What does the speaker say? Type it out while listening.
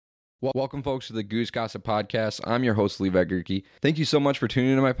Welcome, folks, to the Goose Gossip Podcast. I'm your host, Levi Guericke. Thank you so much for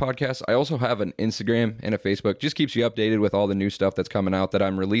tuning into my podcast. I also have an Instagram and a Facebook. Just keeps you updated with all the new stuff that's coming out that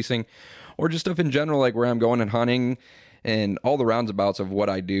I'm releasing, or just stuff in general, like where I'm going and hunting and all the roundabouts of what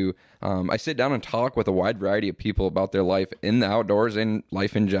I do. I sit down and talk with a wide variety of people about their life in the outdoors and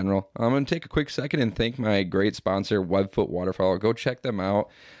life in general. I'm going to take a quick second and thank my great sponsor, Webfoot Waterfowl. Go check them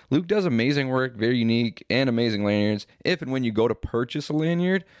out. Luke does amazing work, very unique and amazing lanyards. If and when you go to purchase a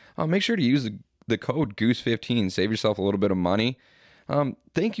lanyard, make sure to use the code Goose15. Save yourself a little bit of money.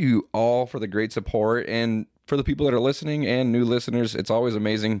 Thank you all for the great support, and for the people that are listening and new listeners, it's always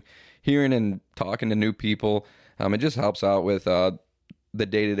amazing hearing and talking to new people. It just helps out with the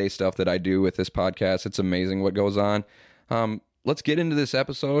day-to-day stuff that I do with this podcast. It's amazing what goes on. Let's get into this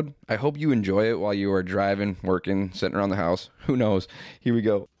episode. I hope you enjoy it while you are driving, working, sitting around the house. Who knows? Here we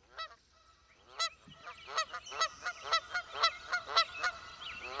go.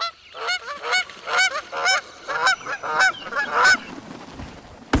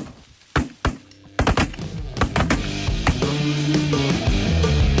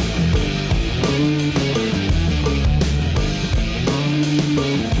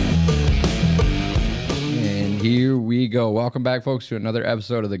 Welcome back, folks, to another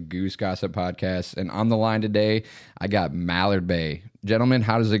episode of the Goose Gossip Podcast. And on the line today, I got Mallard Bay. Gentlemen,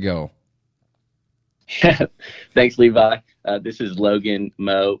 how does it go? Thanks, Levi. This is Logan,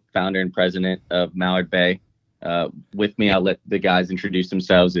 Moreau, founder and president of Mallard Bay. With me, I'll let the guys introduce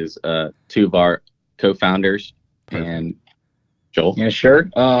themselves as two of our co-founders. Perfect. And Joel. Yeah, sure.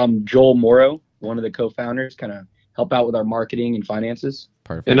 Joel Moreau, one of the co-founders, kind of help out with our marketing and finances.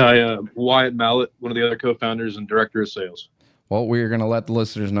 Perfect. And I, Wyatt, Mallett, one of the other co-founders and director of sales. Well, we're going to let the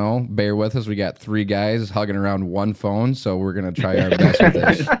listeners know. Bear with us. We got three guys hugging around one phone, so we're going to try our best with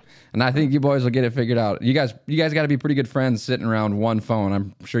this. And I think you boys will get it figured out. You guys got to be pretty good friends sitting around one phone.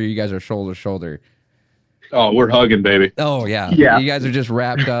 I'm sure you guys are shoulder to shoulder. Oh, we're hugging, baby. Oh, yeah. Yeah. You guys are just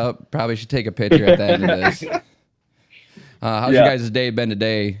wrapped up. Probably should take a picture at the end of this. How's your guys' day been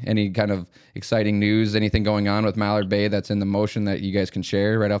today? Any kind of exciting news? Anything going on with Mallard Bay that's in the motion that you guys can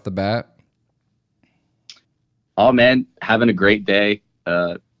share right off the bat? Oh, man, having a great day.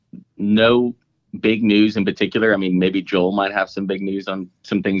 No big news in particular. I mean, maybe Joel might have some big news on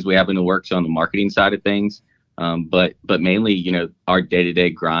some things we have in the works on the marketing side of things. But mainly, our day-to-day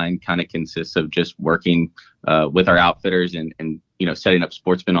grind kind of consists of just working with our outfitters and setting up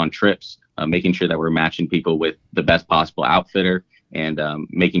sportsmen on trips, making sure that we're matching people with the best possible outfitter and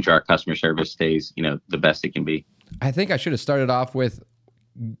making sure our customer service stays, the best it can be. I think I should have started off with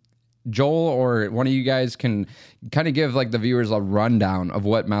Joel, or one of you guys can kind of give like the viewers a rundown of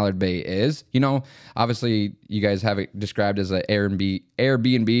what Mallard Bay is. Obviously you guys have it described as an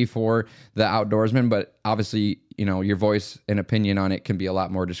Airbnb for the outdoorsman, but obviously, your voice and opinion on it can be a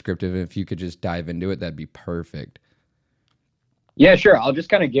lot more descriptive. If you could just dive into it, that'd be perfect. Yeah, sure. I'll just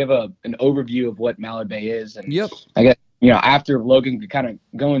kind of give an overview of what Mallard Bay is. And Yep. I guess, after Logan could kind of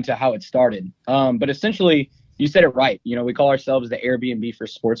go into how it started. But essentially, you said it right. We call ourselves the Airbnb for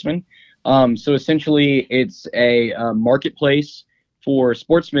sportsmen. So essentially, it's a marketplace for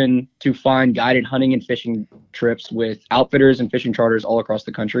sportsmen to find guided hunting and fishing trips with outfitters and fishing charters all across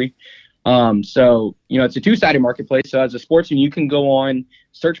the country. So it's a two-sided marketplace. So as a sportsman, you can go on,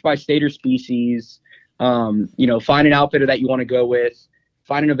 search by state or species, find an outfitter that you want to go with,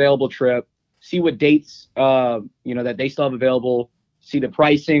 find an available trip, see what dates, that they still have available, see the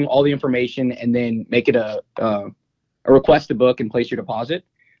pricing, all the information, and then make it a request to book and place your deposit.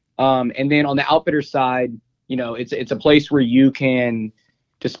 And then on the outfitter side, it's a place where you can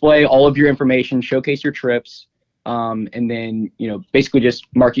display all of your information, showcase your trips, and then, basically just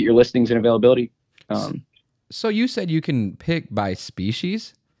market your listings and availability. So you said you can pick by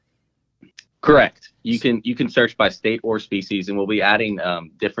species? Correct. You can search by state or species, and we'll be adding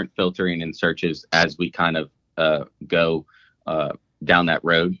different filtering and searches as we kind of go down that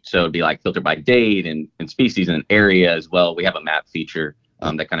road. So it'd be like filter by date and species and area as well. We have a map feature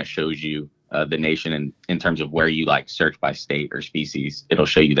that kind of shows you the nation, and in terms of where you search by state or species, it'll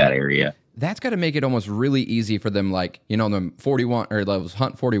show you that area. That's got to make it almost really easy for them, them 41 or those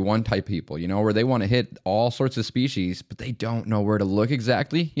Hunt 41 type people, where they want to hit all sorts of species, but they don't know where to look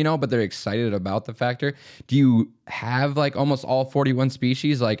exactly, but they're excited about the factor. Do you have almost all 41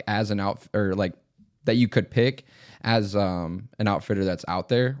 species as an or that you could pick as an outfitter that's out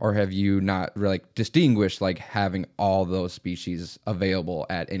there, or have you not really distinguished having all those species available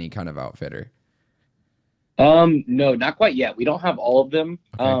at any kind of outfitter? No, not quite yet. We don't have all of them,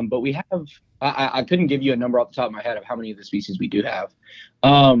 Okay. but we have. I couldn't give you a number off the top of my head of how many of the species we do have.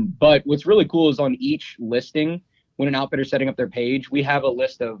 But what's really cool is on each listing, when an outfitter's setting up their page, we have a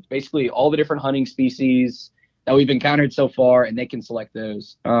list of basically all the different hunting species that we've encountered so far, and they can select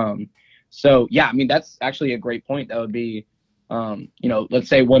those. So yeah, I mean, that's actually a great point. That would be, let's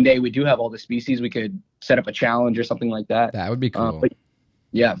say one day we do have all the species, we could set up a challenge or something like that. That would be cool. But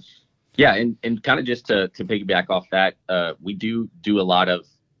yeah. Yeah, and kind of just to piggyback off that, we do a lot of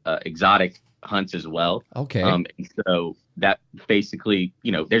exotic hunts as well. Okay. And so that basically,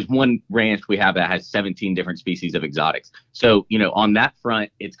 there's one ranch we have that has 17 different species of exotics. So, on that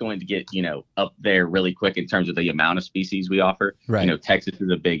front, it's going to get, up there really quick in terms of the amount of species we offer. Right. Texas is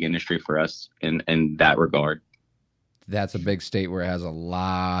a big industry for us in that regard. That's a big state where it has a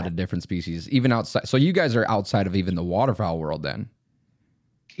lot of different species, even outside. So you guys are outside of even the waterfowl world then?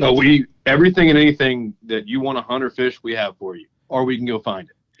 No, everything and anything that you want to hunt or fish, we have for you, or we can go find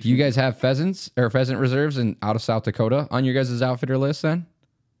it. Do you guys have pheasant reserves out of South Dakota on your guys' outfitter list then?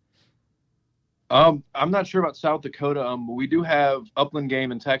 I'm not sure about South Dakota, but we do have upland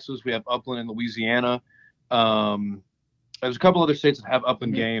game in Texas. We have upland in Louisiana. There's a couple other states that have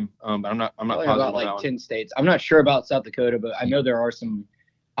upland game. I'm not positive about like 10 states. I'm not sure about South Dakota, but I know there are some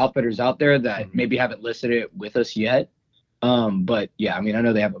outfitters out there that maybe haven't listed it with us yet. But yeah, I mean, I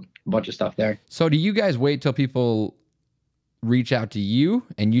know they have a bunch of stuff there. So do you guys wait till people reach out to you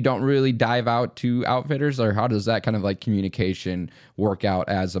and you don't really dive out to outfitters, or how does that kind of like communication work out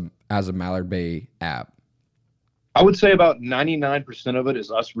as a Mallard Bay app? I would say about 99% of it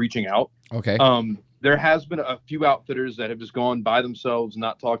is us reaching out. Okay. There has been a few outfitters that have just gone by themselves,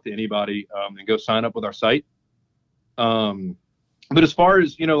 not talked to anybody, and go sign up with our site. But as far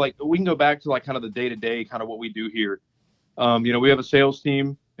as, like we can go back to like kind of the day-to-day kind of what we do here. We have a sales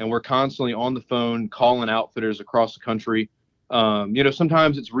team and we're constantly on the phone calling outfitters across the country.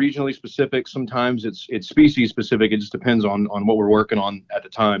 Sometimes it's regionally specific, sometimes it's species specific. It just depends on what we're working on at the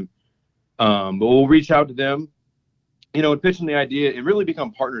time. But we'll reach out to them, and pitching the idea and really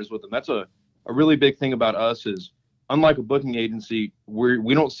become partners with them. That's a really big thing about us is, unlike a booking agency,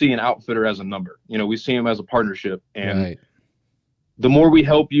 we don't see an outfitter as a number. We see them as a partnership. And right. The more we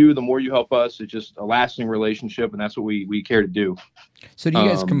help you, the more you help us. It's just a lasting relationship, and that's what we care to do. So do you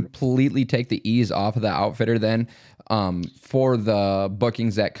guys completely take the ease off of the outfitter then for the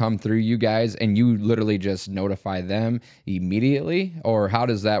bookings that come through you guys, and you literally just notify them immediately? Or how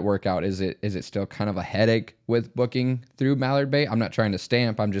does that work out? Is it still kind of a headache with booking through Mallard Bay? I'm not trying to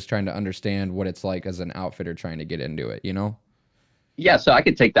stamp. I'm just trying to understand what it's like as an outfitter trying to get into it, Yeah, so I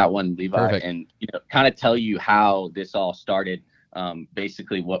could take that one, Levi, Perfect. And kind of tell you how this all started.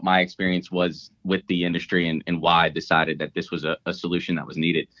 Basically what my experience was with the industry and why I decided that this was a solution that was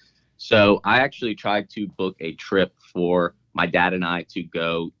needed. So I actually tried to book a trip for my dad and I to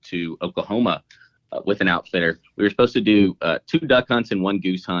go to Oklahoma with an outfitter. We were supposed to do 2 duck hunts and 1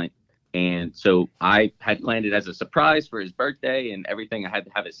 goose hunt. And so I had planned it as a surprise for his birthday and everything. I had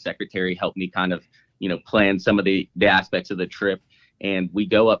to have his secretary help me kind of, plan some of the aspects of the trip. And we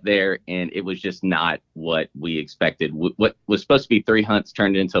go up there, and it was just not what we expected. What was supposed to be 3 hunts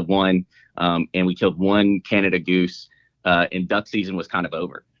turned into 1, and we killed 1 Canada goose, and duck season was kind of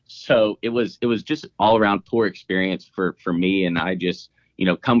over. So it was just all around poor experience for me. And I just,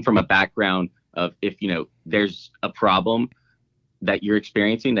 come from a background of if, there's a problem that you're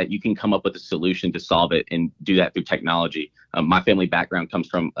experiencing, that you can come up with a solution to solve it and do that through technology. My family background comes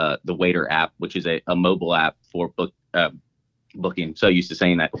from the Waiter app, which is a mobile app for booking. So used to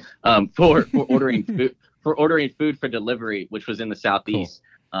saying that for ordering food, for delivery, which was in the Southeast.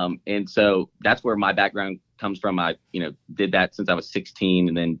 Cool. And so that's where my background comes from. I, did that since I was 16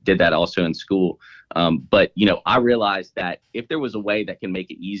 and then did that also in school. But, I realized that if there was a way that can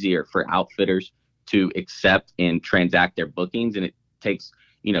make it easier for outfitters to accept and transact their bookings, and it takes,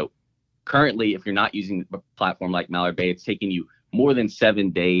 currently, if you're not using a platform like Mallard Bay, it's taking you more than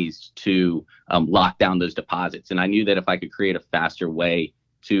 7 days to lock down those deposits. And I knew that if I could create a faster way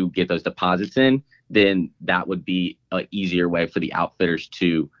to get those deposits in, then that would be an easier way for the outfitters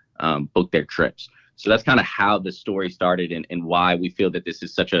to book their trips. So that's kind of how the story started and why we feel that this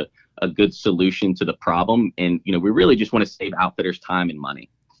is such a good solution to the problem. And, we really just want to save outfitters time and money.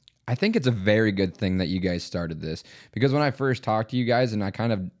 I think it's a very good thing that you guys started this, because when I first talked to you guys and I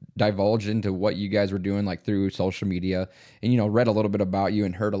kind of divulged into what you guys were doing, like through social media, and, read a little bit about you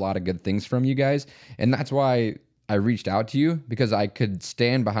and heard a lot of good things from you guys. And that's why I reached out to you, because I could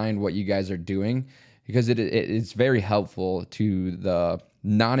stand behind what you guys are doing, because it's very helpful to the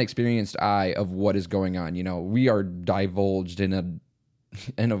non-experienced eye of what is going on. We are divulged in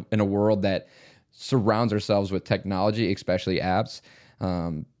a world that surrounds ourselves with technology, especially apps.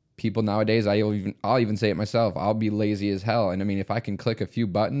 people nowadays, I'll even say it myself, I'll be lazy as hell. And I mean, if I can click a few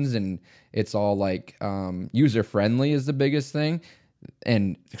buttons and it's all like user friendly is the biggest thing,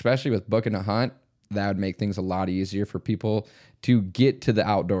 and especially with booking a hunt, that would make things a lot easier for people to get to the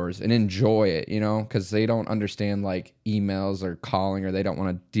outdoors and enjoy it, you know, because they don't understand like emails or calling, or they don't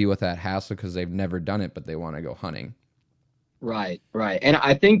want to deal with that hassle because they've never done it, but they want to go hunting. Right. And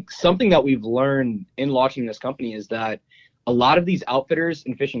I think something that we've learned in launching this company is that a lot of these outfitters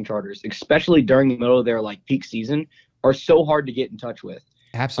and fishing charters, especially during the middle of their like peak season, are so hard to get in touch with.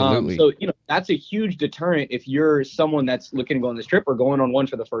 Absolutely. So, you know, that's a huge deterrent if you're someone that's looking to go on this trip or going on one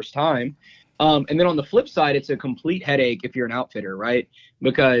for the first time. And then on the flip side, it's a complete headache if you're an outfitter, right?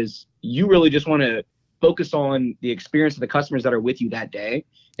 Because you really just want to focus on the experience of the customers that are with you that day.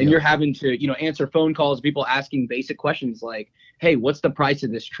 And you're having to, you know, answer phone calls, people asking basic questions like, hey, what's the price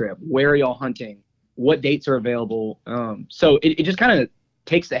of this trip? Where are y'all hunting? What dates are available? So it just kind of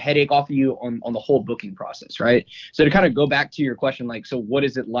takes the headache off of you on the whole booking process, right? So to kind of go back to your question, like, so what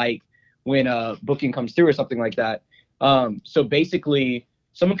is it like when a booking comes through or something like that? So basically,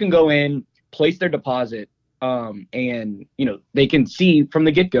 someone can go in, place their deposit, and, you know, they can see from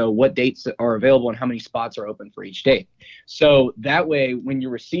the get-go what dates are available and how many spots are open for each date. So that way, when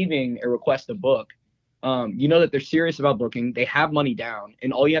you're receiving a request to book, you know that they're serious about booking, they have money down,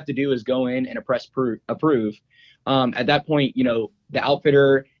 and all you have to do is go in and press approve. At that point, you know, the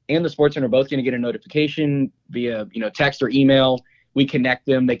outfitter and the sportsman are both going to get a notification via, you know, text or email. We connect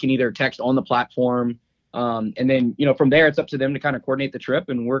them. They can either text on the platform. And then, you know, from there, it's up to them to kind of coordinate the trip,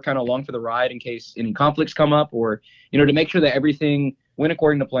 and we're kind of along for the ride in case any conflicts come up, or, you know, to make sure that everything went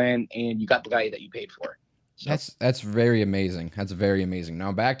according to plan and you got the value that you paid for. So. That's very amazing. That's very amazing.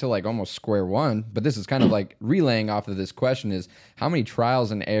 Now back to like almost square one, but this is kind of like relaying off of this question is, how many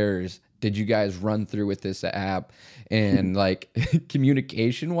trials and errors did you guys run through with this app? And like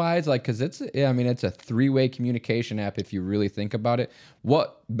communication wise, like, cause it's a three-way communication app if you really think about it.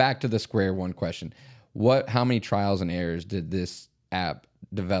 Back to the square one question, how many trials and errors did this app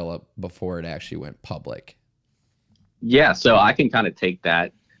develop before it actually went public? Yeah, so I can kind of take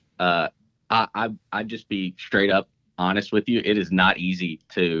that. I'd just be straight up honest with you. It is not easy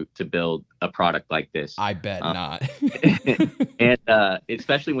to build a product like this. I bet not. And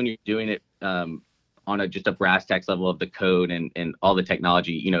especially when you're doing it on just a brass tacks level of the code and all the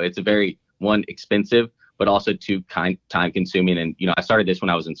technology, you know, it's a very, one, expensive, but also two, time consuming. And, you know, I started this when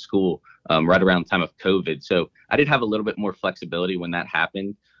I was in school, right around the time of COVID. So I did have a little bit more flexibility when that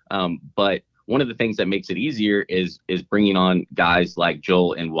happened. But one of the things that makes it easier is bringing on guys like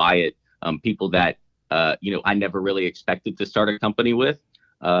Joel and Wyatt, people that, you know, I never really expected to start a company with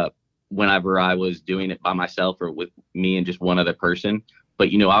whenever I was doing it by myself or with me and just one other person.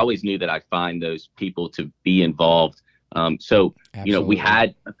 But, you know, I always knew that I'd find those people to be involved. So, Absolutely. You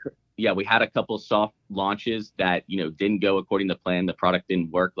know, we had a couple of soft launches that, you know, didn't go according to plan. The product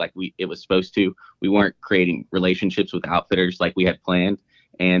didn't work like it was supposed to. We weren't creating relationships with outfitters like we had planned.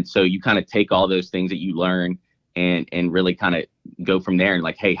 And so you kind of take all those things that you learn and really kind of go from there and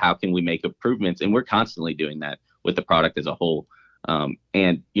like, hey, how can we make improvements? And we're constantly doing that with the product as a whole.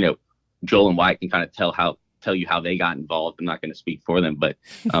 And, you know, Joel and Wyatt can kind of tell you how they got involved. I'm not going to speak for them, but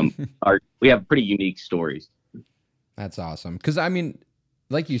we have pretty unique stories. That's awesome. Because, I mean,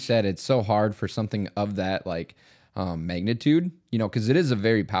 like you said, it's so hard for something of that, like, magnitude, you know, because it is a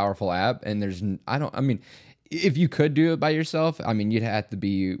very powerful app. And if you could do it by yourself, I mean, you'd have to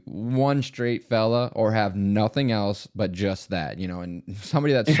be one straight fella or have nothing else but just that, you know, and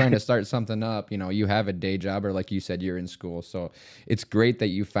somebody that's trying to start something up, you know, you have a day job or like you said, you're in school. So it's great that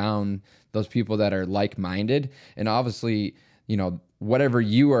you found those people that are like-minded, and obviously, you know, whatever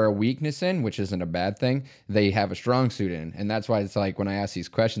you are a weakness in, which isn't a bad thing, they have a strong suit in. And that's why it's like when I ask these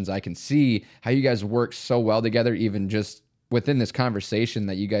questions, I can see how you guys work so well together, even just within this conversation,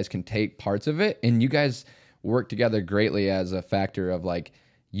 that you guys can take parts of it and you guys work together greatly as a factor of like,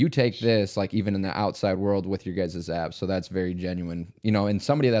 you take this, like even in the outside world with your guys' app. So that's very genuine, you know, and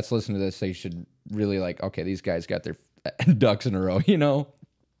somebody that's listening to this, they should really like, okay, these guys got their ducks in a row, you know?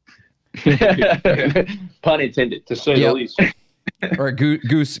 Pun intended, to say the least. Or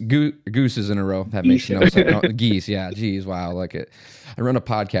gooses in a row. That makes no sense. No, geese, yeah. Geez, wow. Look at, I run a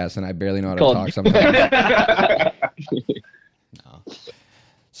podcast and I barely know how to talk sometimes. No.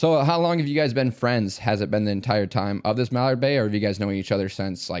 So how long have you guys been friends? Has it been the entire time of this Mallard Bay, or have you guys known each other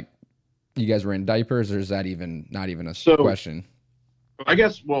since like you guys were in diapers, or is that not even a question? I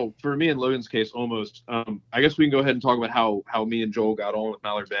guess, well, for me and Logan's case, almost. I guess we can go ahead and talk about how me and Joel got on with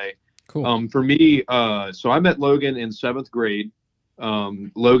Mallard Bay. Cool. For me, so I met Logan in 7th grade.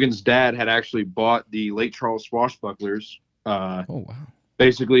 Logan's dad had actually bought the Lake Charles Swashbucklers. Oh, wow.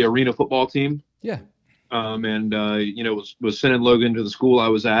 basically arena football team. Yeah. And was sending Logan to the school I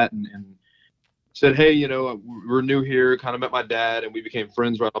was at, and said, hey, we're new here. Kind of met my dad, and we became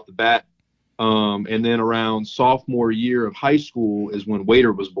friends right off the bat. And then around sophomore year of high school is when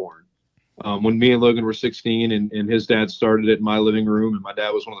Waiter was born. When me and Logan were 16, and his dad started it in my living room, and my dad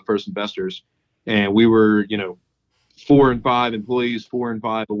was one of the first investors. And we were, 4 and 5 employees, 4 and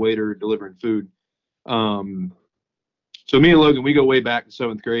 5 a waiter delivering food. So me and Logan, we go way back to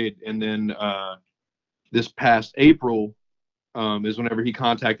 7th grade. And then this past April is whenever he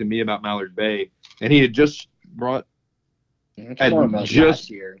contacted me about Mallard Bay. And he had just brought last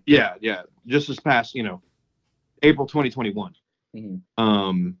year. Yeah, just this past, April 2021. Mm-hmm.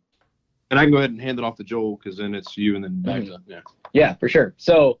 And I can go ahead and hand it off to Joel, because then it's you and then back to Yeah, for sure.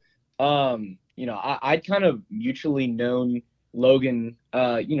 So, I'd kind of mutually known Logan,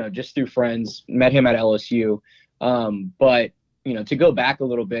 just through friends, met him at LSU. But, to go back a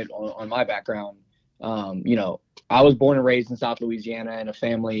little bit on my background, I was born and raised in South Louisiana in a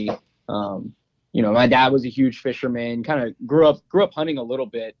family, my dad was a huge fisherman, kind of grew up hunting a little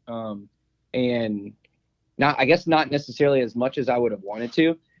bit. And not necessarily as much as I would have wanted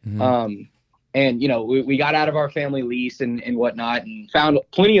to. Mm-hmm. And we got out of our family lease and whatnot, and found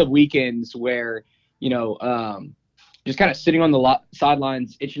plenty of weekends where, just kind of sitting on the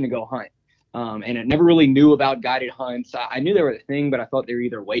sidelines itching to go hunt. And I never really knew about guided hunts. I knew they were a thing, but I thought they were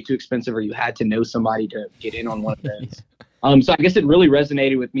either way too expensive or you had to know somebody to get in on one of those. So I guess it really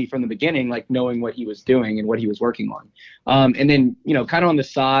resonated with me from the beginning, like knowing what he was doing and what he was working on. And then, kind of on the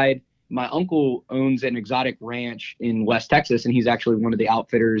side, my uncle owns an exotic ranch in West Texas, and he's actually one of the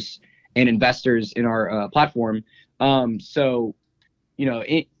outfitters and investors in our platform. So,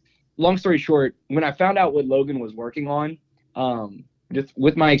 long story short, when I found out what Logan was working on, just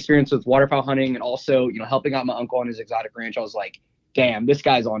with my experience with waterfowl hunting and also, helping out my uncle on his exotic ranch, I was like, damn, this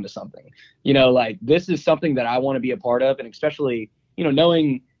guy's onto something. This is something that I want to be a part of. And especially,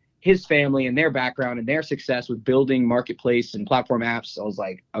 knowing his family and their background and their success with building marketplace and platform apps, I was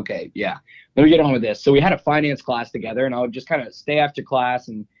like, okay, yeah, let me get on with this. So we had a finance class together, and I would just kind of stay after class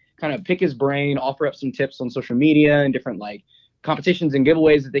and kind of pick his brain, offer up some tips on social media and different like competitions and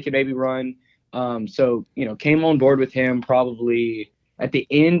giveaways that they could maybe run. So, came on board with him probably at the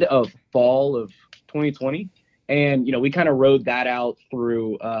end of fall of 2020. And, we kind of rode that out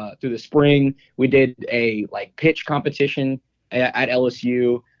through the spring. We did a like pitch competition at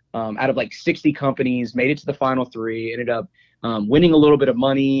LSU. Out of like 60 companies, made it to the final 3, ended up winning a little bit of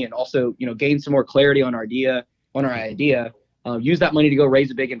money, and also, gained some more clarity on our idea, use that money to go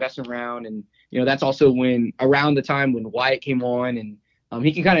raise a big investment round. And, that's also around the time when Wyatt came on, and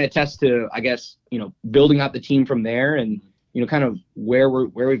he can kind of attest to, I guess, building out the team from there, and, kind of where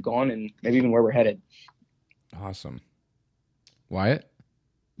we've gone and maybe even where we're headed. Awesome. Wyatt?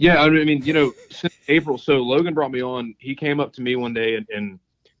 Yeah. I mean, since April, so Logan brought me on. He came up to me one day and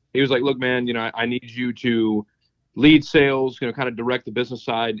he was like, look, man, I need you to lead sales, kind of direct the business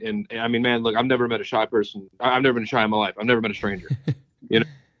side. And I mean, man, look, I've never met a shy person. I've never been shy in my life. I've never met a stranger,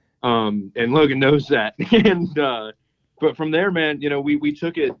 and Logan knows that. And, but from there, man, we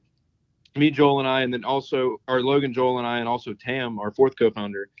took it, me, Joel and I, and then also Logan, Joel and I, and also Tam, our 4th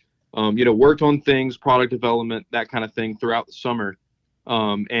co-founder, worked on things, product development, that kind of thing throughout the summer.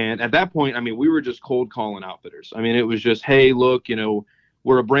 And at that point, I mean, we were just cold calling outfitters. I mean, it was just, hey, look,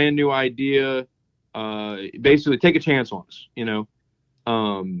 we're a brand new idea. Basically, take a chance on us,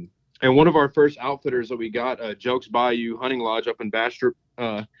 And one of our first outfitters that we got, Jelks Bayou Hunting Lodge up in Bastrop,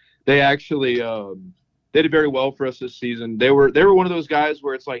 they actually they did very well for us this season. They were one of those guys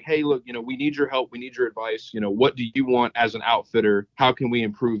where it's like, hey, look, we need your help, we need your advice. What do you want as an outfitter? How can we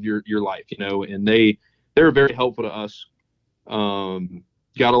improve your life? And they were very helpful to us.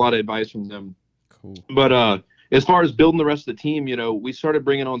 Got a lot of advice from them. Cool. But as far as building the rest of the team, we started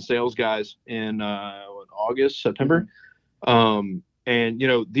bringing on sales guys in August, September. Mm-hmm. And,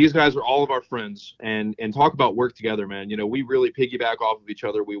 these guys are all of our friends, and talk about work together, man. We really piggyback off of each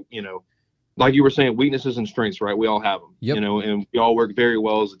other. We, like you were saying, weaknesses and strengths, right? We all have them, yep. And we all work very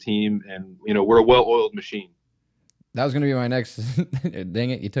well as a team, and, we're a well-oiled machine. That was going to be my next.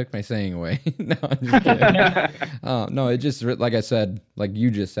 Dang it, you took my saying away. No, I'm just kidding. No, it just, like I said, like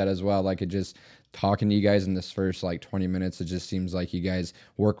you just said as well, like it just talking to you guys in this first like 20 minutes, it just seems like you guys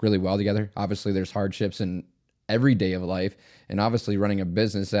work really well together. Obviously, there's hardships in every day of life, and obviously running a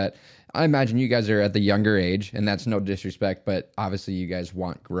business that I imagine you guys are at the younger age, and that's no disrespect, but obviously you guys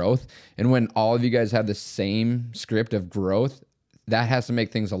want growth. And when all of you guys have the same script of growth, that has to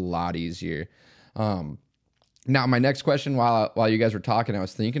make things a lot easier. Now, my next question, while you guys were talking, I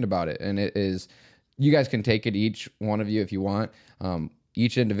was thinking about it, and it is, you guys can take it, each one of you, if you want.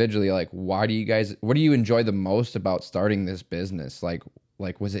 each individually, like, what do you enjoy the most about starting this business? Like,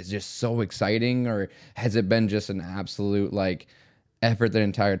 was it just so exciting, or has it been just an absolute like effort the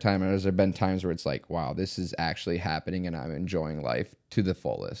entire time? Or has there been times where it's like, wow, this is actually happening and I'm enjoying life to the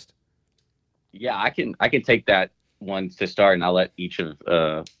fullest? Yeah, I can take that one to start, and I'll let each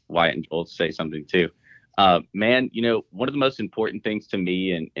of Wyatt and Joel say something too. Man, one of the most important things to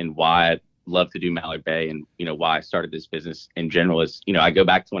me and why I love to do Mallard Bay, and why I started this business in general, is I go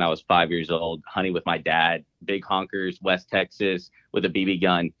back to when I was 5 years old, hunting with my dad, big honkers, West Texas, with a BB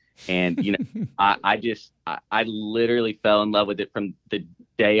gun. And I literally fell in love with it from the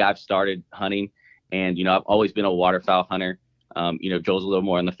day I've started hunting. And I've always been a waterfowl hunter. Joel's a little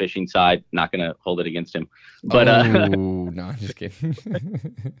more on the fishing side. Not gonna hold it against him, but no, I'm just kidding.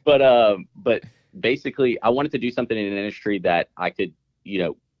 but basically, I wanted to do something in an industry that I could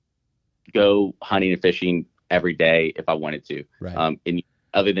go hunting and fishing every day if I wanted to. Right. And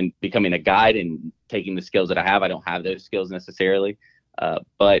other than becoming a guide and taking the skills that I don't have those skills necessarily.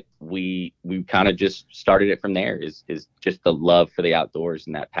 But we kind of just started it from there. Is just the love for the outdoors,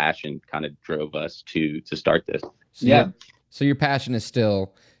 and that passion kind of drove us to start this. So your passion is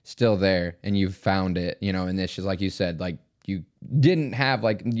still there, and you've found it, and this is, like you said, like you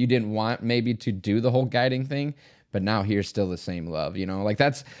didn't want maybe to do the whole guiding thing, but now here's still the same love, like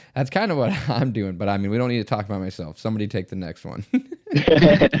that's kind of what I'm doing. But I mean, we don't need to talk about myself. Somebody take the next one.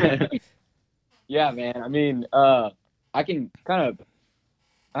 Yeah, man. I mean, I can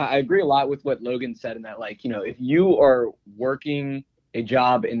I agree a lot with what Logan said in that, like, if you are working a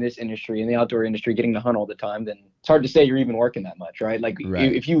job in this industry, in the outdoor industry, getting to hunt all the time, then it's hard to say you're even working that much, right? Like,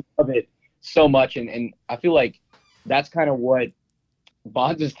 right. If you love it so much, and I feel like that's kind of what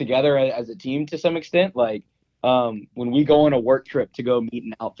bonds us together as a team to some extent. Like, when we go on a work trip to go meet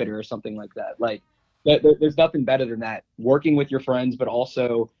an outfitter or something like that, like, there's nothing better than that. Working with your friends, but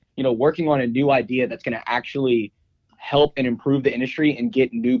also, working on a new idea that's going to actually help and improve the industry and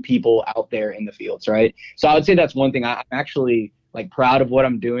get new people out there in the fields, right? So I would say that's one thing. I'm actually like proud of what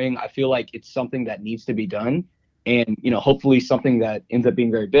I'm doing. I feel like it's something that needs to be done, and hopefully something that ends up being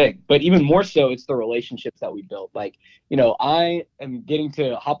very big. But even more so, it's the relationships that we built. Like, I am getting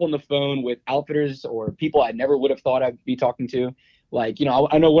to hop on the phone with outfitters or people I never would have thought I'd be talking to. Like,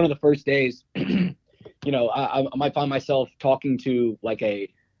 I know one of the first days, I might find myself talking to like a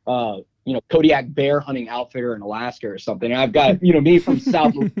Kodiak bear hunting outfitter in Alaska or something. And I've got, me from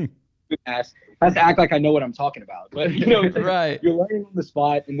South has to act like I know what I'm talking about. But, it's like, right. You're learning on the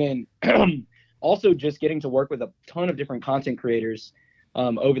spot. And then also just getting to work with a ton of different content creators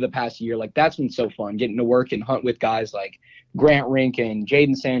over the past year. Like, that's been so fun, getting to work and hunt with guys like Grant Rinkin,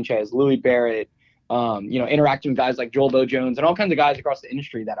 Jaden Sanchez, Louis Barrett, interacting with guys like Joel Bo Jones and all kinds of guys across the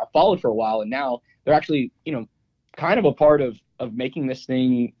industry that I followed for a while. And now they're actually, kind of a part of making this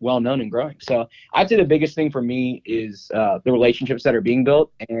thing well known and growing. So I'd say the biggest thing for me is the relationships that are being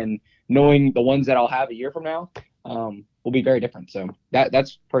built, and knowing the ones that I'll have a year from now will be very different. So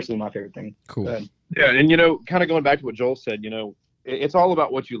that's personally my favorite thing. Cool. Yeah, and kind of going back to what Joel said, it's all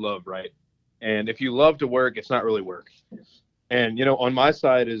about what you love, right? And if you love to work, it's not really work. And on my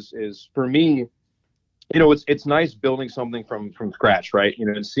side is for me, it's nice building something from scratch, right?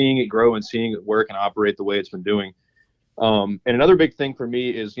 And seeing it grow and seeing it work and operate the way it's been doing. And another big thing for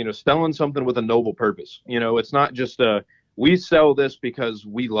me is, selling something with a noble purpose. It's not just we sell this because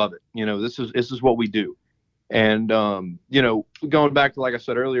we love it. This is what we do. And, going back to, like I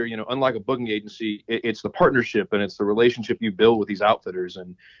said earlier, unlike a booking agency, it's the partnership and it's the relationship you build with these outfitters.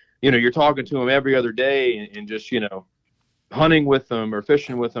 And, you're talking to them every other day and just, hunting with them or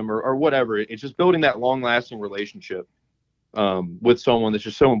fishing with them or whatever. It's just building that long lasting relationship with someone that's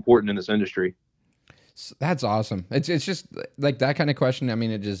just so important in this industry. That's awesome. It's just like that kind of question. I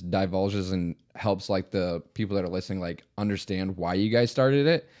mean, it just divulges and helps like the people that are listening, like, understand why you guys started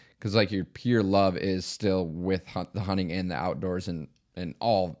it. Cause like your pure love is still with the hunting and the outdoors and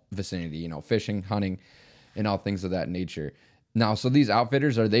all vicinity, fishing, hunting, and all things of that nature. Now, so these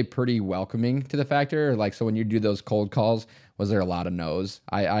outfitters, are they pretty welcoming to the factor? Or like, so when you do those cold calls, was there a lot of no's?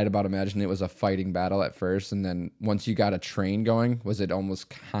 I'd about imagine it was a fighting battle at first. And then once you got a train going, was it almost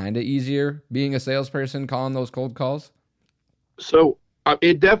kind of easier being a salesperson calling those cold calls? So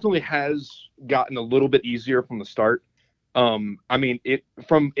it definitely has gotten a little bit easier from the start. I mean,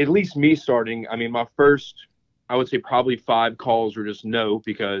 from at least me starting, I mean, my first, I would say probably 5 calls were just no,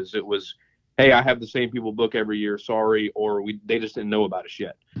 because it was, hey, I have the same people book every year, sorry, or they just didn't know about us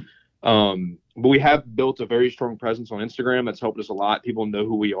yet. But we have built a very strong presence on Instagram. That's helped us a lot. People know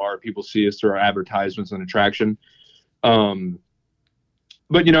who we are. People see us through our advertisements and attraction.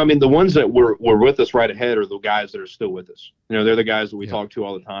 But, I mean, the ones that were with us right ahead are the guys that are still with us. They're the guys that we talk to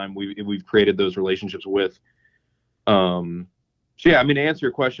all the time. We've created those relationships with. So, yeah, I mean, to answer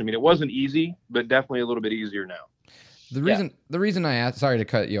your question, I mean, it wasn't easy, but definitely a little bit easier now. The reason I asked, sorry to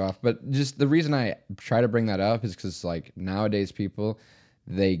cut you off, but just the reason I try to bring that up is because, like, nowadays people,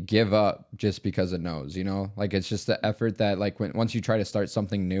 they give up just because of no's, like it's just the effort that, like, once you try to start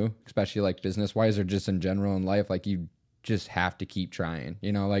something new, especially like business wise or just in general in life, like you just have to keep trying,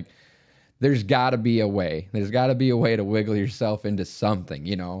 like there's got to be a way. There's got to be a way to wiggle yourself into something,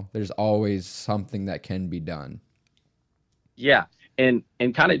 There's always something that can be done. Yeah, and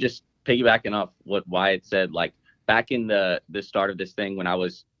kind of just piggybacking off what Wyatt said, like back in the start of this thing when I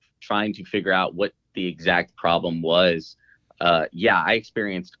was trying to figure out what the exact problem was, I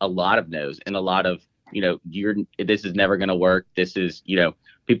experienced a lot of no's and a lot of, this is never going to work. This is,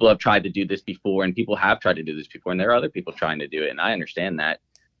 people have tried to do this before, and people have tried to do this before, and there are other people trying to do it. And I understand that.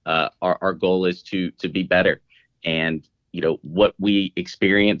 Our goal is to be better. And, what we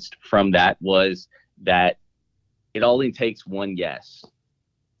experienced from that was that it only takes one yes to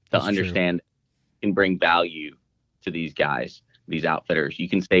That's understand and bring value to these guys, these outfitters. You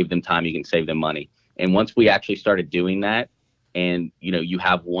can save them time, you can save them money. And once we actually started doing that, and, you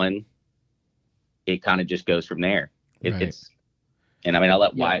have one, it kind of just goes from there. Right. And I mean, I'll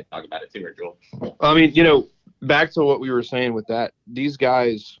let Wyatt talk about it too, or Joel. I mean, back to what we were saying with that, these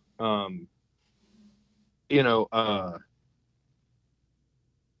guys, go ahead,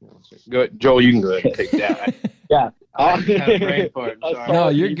 Joel, you can go ahead and take that. Yeah. No,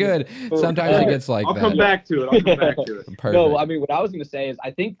 you're good. Sometimes it gets like I'll that. come back to it. Perfect. No, I mean, what I was going to say is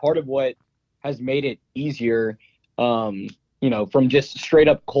I think part of what has made it easier, from just straight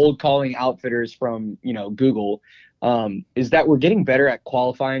up cold calling outfitters from, Google, is that we're getting better at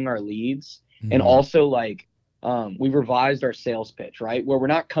qualifying our leads. Mm-hmm. And also, like, we've revised our sales pitch, right? Where we're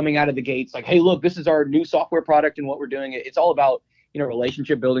not coming out of the gates like, hey, look, this is our new software product and what we're doing. It's all about,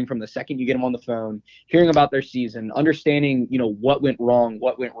 relationship building from the second you get them on the phone, hearing about their season, understanding, what went wrong,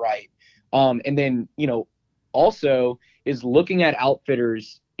 what went right. And then, also is looking at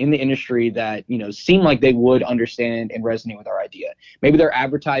outfitters in the industry that, seem like they would understand and resonate with our idea. Maybe they're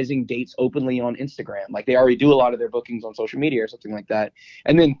advertising dates openly on Instagram. Like they already do a lot of their bookings on social media or something like that.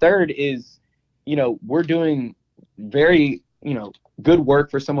 And then third is, we're doing very, good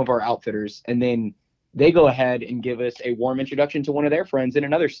work for some of our outfitters. And then they go ahead and give us a warm introduction to one of their friends in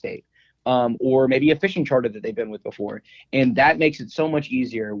another state, or maybe a fishing charter that they've been with before. And that makes it so much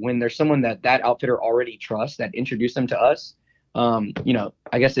easier when there's someone that outfitter already trusts that introduced them to us.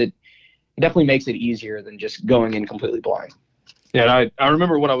 I guess it definitely makes it easier than just going in completely blind. Yeah, and I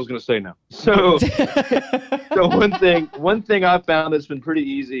remember what I was going to say now. So, one thing I found that's been pretty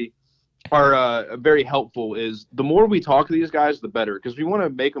easy or very helpful is the more we talk to these guys, the better, because we want to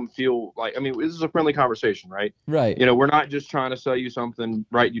make them feel like, I mean, this is a friendly conversation, right? Right. We're not just trying to sell you something,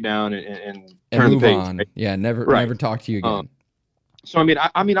 write you down and turn move the page. On. Right? Yeah, never talk to you again. So,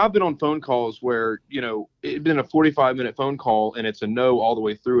 I mean, I've been on phone calls where, it's been a 45-minute phone call and it's a no all the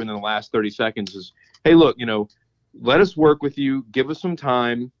way through. And then the last 30 seconds is, hey, look, let us work with you. Give us some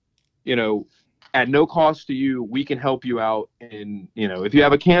time, at no cost to you. We can help you out. And, if you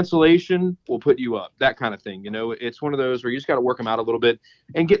have a cancellation, we'll put you up, that kind of thing. It's one of those where you just got to work them out a little bit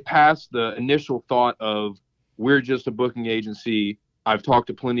and get past the initial thought of we're just a booking agency. I've talked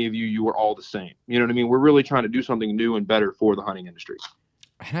to plenty of you. You are all the same. You know what I mean? We're really trying to do something new and better for the hunting industry.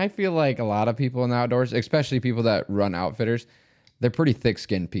 And I feel like a lot of people in the outdoors, especially people that run outfitters, they're pretty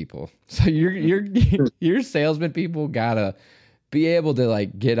thick-skinned people. So your salesman people gotta be able to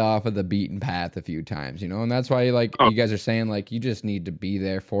like get off of the beaten path a few times, and that's why you guys are saying like you just need to be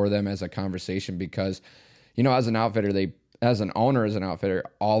there for them as a conversation because, as an outfitter, as an owner, as an outfitter,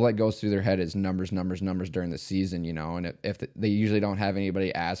 all that goes through their head is numbers during the season, and if they usually don't have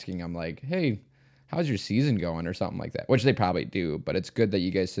anybody asking them like, hey, how's your season going or something like that, which they probably do, but it's good that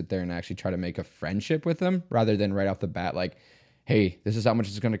you guys sit there and actually try to make a friendship with them rather than right off the bat like, hey, this is how much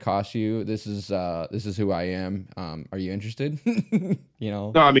it's going to cost you. This is who I am. Are you interested?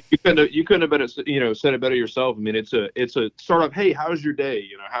 No, I mean, you couldn't have been, said it better yourself. I mean, it's a sort of, hey, how's your day?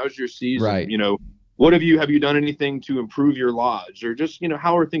 How's your season? Right. What have you done anything to improve your lodge or just,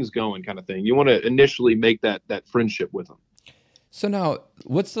 how are things going kind of thing? You want to initially make that friendship with them. So now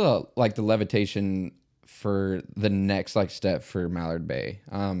what's the levitation for the next step for Mallard Bay?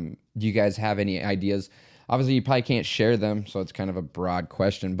 Do you guys have any ideas? Obviously you probably can't share them, so it's kind of a broad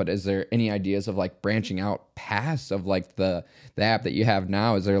question, but is there any ideas of branching out past of the app that you have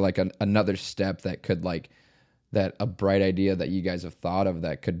now? Is there another step that could a bright idea that you guys have thought of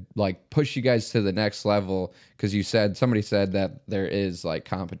that could like push you guys to the next level? Because somebody said that there is like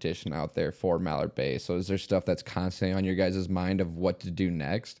competition out there for Mallard Bay. So is there stuff that's constantly on your guys' mind of what to do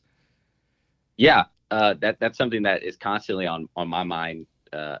next? Yeah, that's something that is constantly on my mind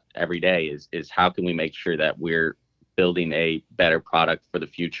every day is how can we make sure that we're building a better product for the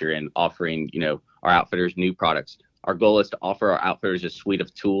future and offering, our outfitters new products. Our goal is to offer our outfitters a suite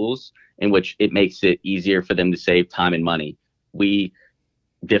of tools in which it makes it easier for them to save time and money. We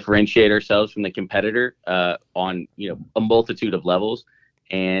differentiate ourselves from the competitor on, a multitude of levels.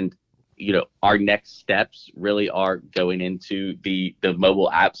 And, our next steps really are going into the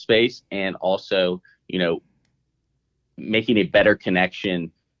mobile app space and also, making a better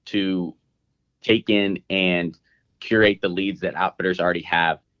connection to take in and curate the leads that outfitters already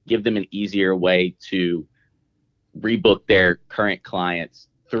have, give them an easier way to rebook their current clients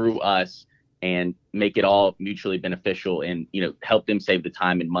through us and make it all mutually beneficial and, help them save the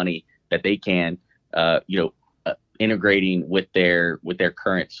time and money that they can, integrating with their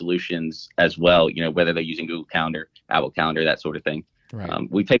current solutions as well, whether they're using Google Calendar, Apple Calendar, that sort of thing. Right.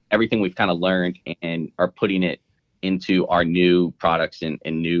 We take everything we've kind of learned and are putting it into our new products and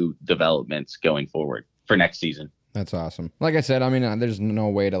new developments going forward for next season. That's awesome. Like I said, I mean, there's no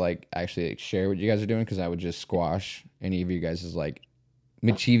way to like actually like, share what you guys are doing because I would just squash any of you guys' like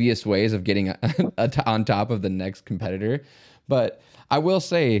mischievous ways of getting on top of the next competitor. But I will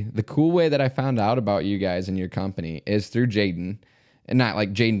say the cool way that I found out about you guys and your company is through Jaden. And not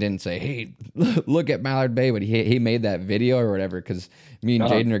like Jaden didn't say, hey, look at Mallard Bay, but he made that video or whatever because me and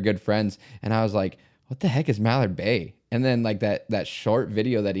Jaden are good friends. And I was like, what the heck is Mallard Bay? And then like that short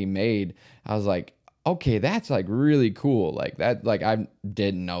video that he made, I was like, okay, that's like really cool. Like that, like I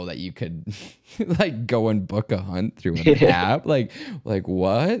didn't know that you could like go and book a hunt through an app. Like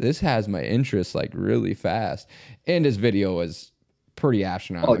what? This has my interest like really fast. And his video was pretty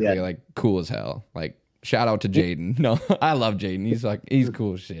astronomically like cool as hell. Like shout out to Jaden. No, I love Jaden. He's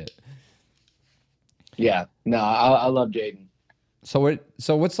cool as shit. Yeah, no, I love Jaden.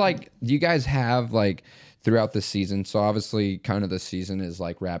 So what's like, do you guys have like throughout the season? So obviously kind of the season is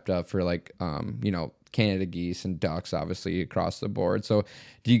like wrapped up for like, Canada geese and ducks, obviously across the board. So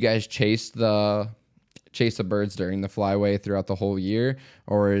do you guys chase the birds during the flyway throughout the whole year?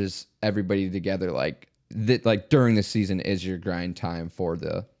 Or is everybody together like during the season is your grind time for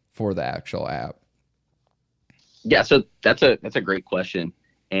the actual app? Yeah. So that's a great question.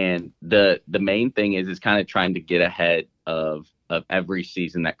 And the main thing is kind of trying to get ahead of every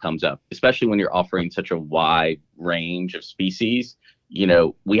season that comes up, especially when you're offering such a wide range of species.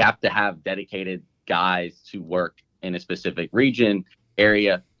 We have to have dedicated guys to work in a specific region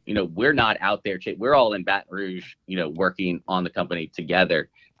area. We're not out there. We're all in Baton Rouge, working on the company together.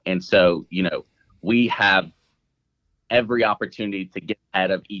 And so, we have every opportunity to get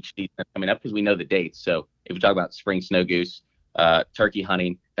ahead of each season coming up because we know the dates. So if we talk about spring snow goose, turkey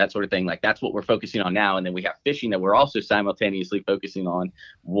hunting, that sort of thing, like that's what we're focusing on now. And then we have fishing that we're also simultaneously focusing on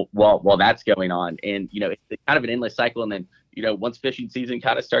while that's going on. And, it's kind of an endless cycle. And then, once fishing season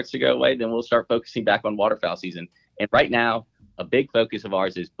kind of starts to go away, then we'll start focusing back on waterfowl season. And right now, a big focus of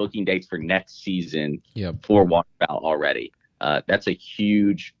ours is booking dates for next season for waterfowl already. That's a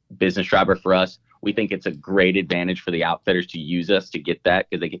huge business driver for us. We think it's a great advantage for the outfitters to use us to get that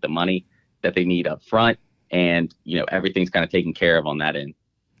because they get the money that they need up front. And, everything's kind of taken care of on that end.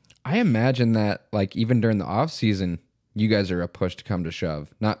 I imagine that like even during the off season, you guys are a push to come to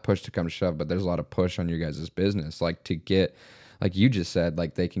shove, not push to come to shove, but there's a lot of push on your guys' business. Like to get, like you just said,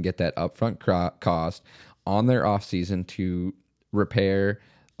 like they can get that upfront cost on their off season to repair,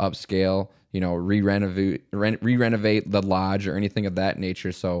 upscale, re-renovate the lodge or anything of that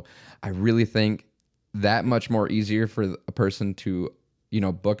nature. So I really think that much more easier for a person to,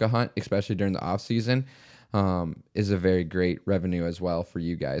 book a hunt, especially during the off season, is a very great revenue as well for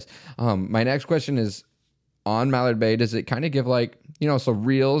you guys. My next question is on Mallard Bay. Does it kind of give like, so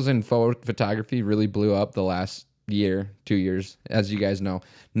reels and photography really blew up the last year, 2 years, as you guys know.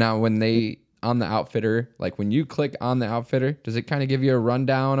 Now, when they on the outfitter, like when you click on the outfitter, does it kind of give you a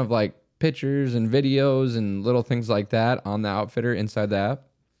rundown of like pictures and videos and little things like that on the outfitter inside the app?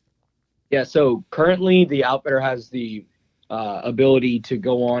 Yeah. So currently the outfitter has the ability to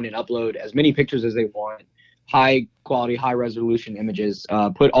go on and upload as many pictures as they want, high quality, high resolution images,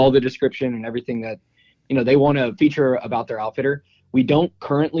 put all the description and everything that, they want to feature about their outfitter. We don't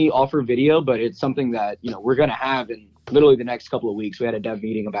currently offer video, but it's something that, we're going to have in literally the next couple of weeks. We had a dev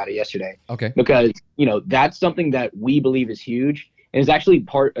meeting about it yesterday. Okay. Because, that's something that we believe is huge. And it's actually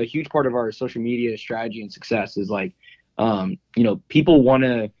a huge part of our social media strategy and success is like, people want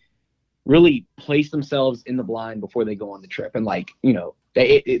to really place themselves in the blind before they go on the trip. And like,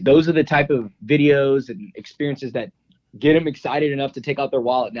 those are the type of videos and experiences that get them excited enough to take out their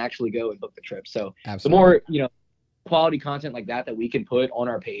wallet and actually go and book the trip. So Absolutely. the more, quality content like that we can put on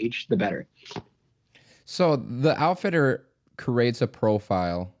our page, the better. So the outfitter creates a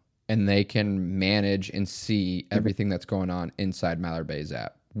profile and they can manage and see everything that's going on inside Mallard Bay's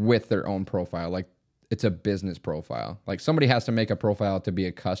app with their own profile. Like it's a business profile. Like somebody has to make a profile to be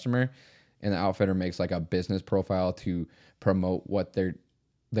a customer, and the outfitter makes like a business profile to promote what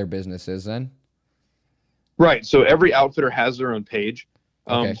their business is in. Right. So every outfitter has their own page.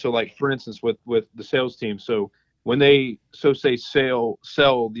 Okay. So like for instance, with the sales team, so when they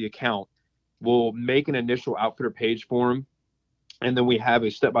sell the account, we'll make an initial outfitter page for them, and then we have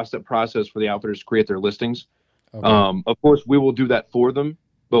a step-by-step process for the outfitters to create their listings. Okay. Of course, we will do that for them,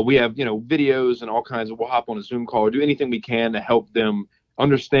 but we have videos and all kinds of. We'll hop on a Zoom call or do anything we can to help them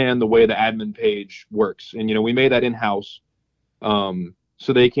understand the way the admin page works. And we made that in-house,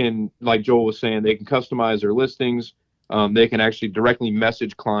 so they can, like Joel was saying, they can customize their listings. They can actually directly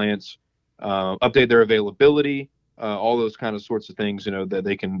message clients, update their availability, all those kind of sorts of things, that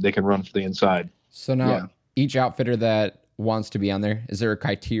they can run for the inside. So now each outfitter that wants to be on there, is there a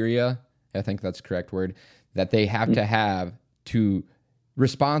criteria? I think that's the correct word, that they have to have to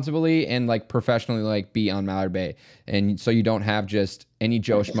responsibly and like professionally like be on Mallard Bay. And so you don't have just any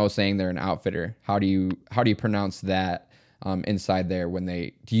Joe Schmo saying they're an outfitter. How do you pronounce that inside there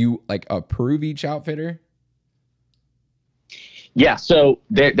do you like approve each outfitter? Yeah, so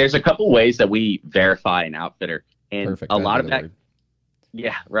there's a couple ways that we verify an outfitter, and Perfect. a lot of that. Word.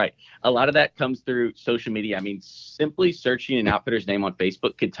 Yeah, right. A lot of that comes through social media. I mean, simply searching an outfitter's name on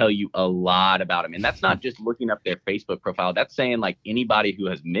Facebook could tell you a lot about them, and that's not just looking up their Facebook profile. That's saying like anybody who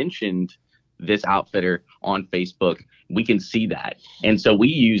has mentioned this outfitter on Facebook, we can see that, and so we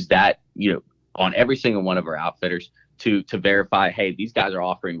use that, on every single one of our outfitters to verify, hey, these guys are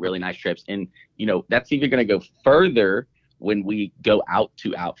offering really nice trips, and that's even going to go further when we go out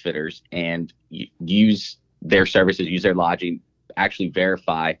to outfitters and use their services, use their lodging, actually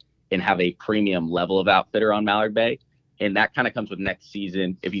verify and have a premium level of outfitter on Mallard Bay. And that kind of comes with next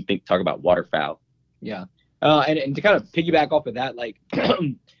season if you talk about waterfowl. Yeah. And to kind of piggyback off of that, like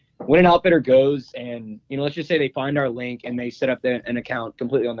when an outfitter goes and, let's just say they find our link and they set up an account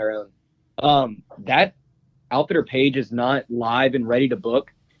completely on their own, that outfitter page is not live and ready to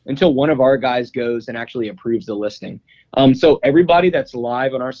book until one of our guys goes and actually approves the listing. So everybody that's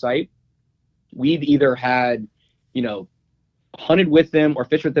live on our site, we've either had, hunted with them or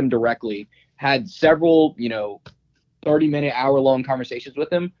fished with them directly, had several, 30-minute, hour-long conversations with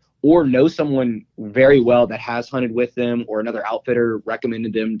them, or know someone very well that has hunted with them, or another outfitter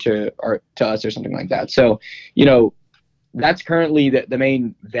recommended them to us or something like that. So, that's currently the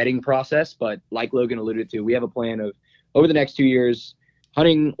main vetting process. But like Logan alluded to, we have a plan of over the next 2 years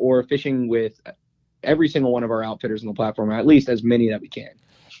hunting or fishing with every single one of our outfitters on the platform, or at least as many that we can.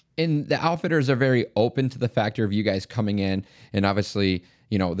 And the outfitters are very open to the factor of you guys coming in, and obviously,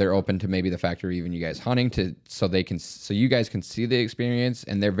 they're open to maybe the factor of even you guys hunting so you guys can see the experience,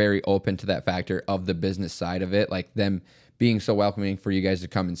 and they're very open to that factor of the business side of it, like them being so welcoming for you guys to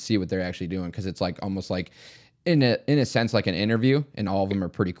come and see what they're actually doing, because it's like almost like in a sense like an interview, and all of them are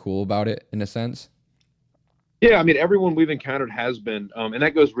pretty cool about it in a sense. Yeah, I mean, everyone we've encountered has been, and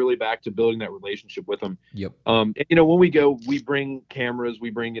that goes really back to building that relationship with them. Yep. And, when we go, we bring cameras, we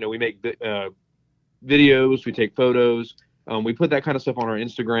make videos, we take photos, we put that kind of stuff on our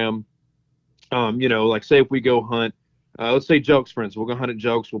Instagram. Like say if we go hunt, let's say Jelks, for instance, we'll go hunt at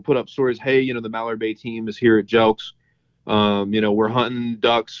Jelks, we'll put up stories, hey, the Mallard Bay team is here at Jelks. We're hunting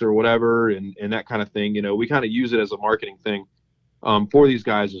ducks or whatever, and that kind of thing. We kind of use it as a marketing thing for these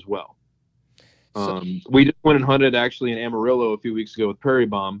guys as well. We just went and hunted actually in Amarillo a few weeks ago with Prairie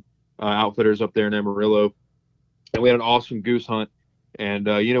Bomb outfitters up there in Amarillo, and we had an awesome goose hunt. And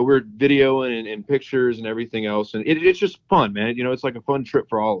we're videoing and pictures and everything else, and it's just fun, man. It's like a fun trip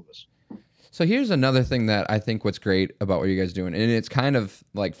for all of us. So here's another thing that I think what's great about what you guys are doing, and it's kind of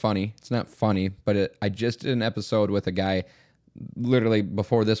like funny. It's not funny, but I just did an episode with a guy literally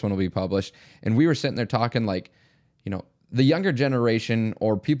before this one will be published, and we were sitting there talking like, the younger generation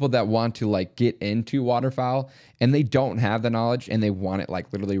or people that want to like get into waterfowl and they don't have the knowledge and they want it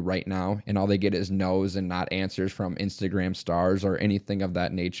like literally right now, and all they get is no's and not answers from Instagram stars or anything of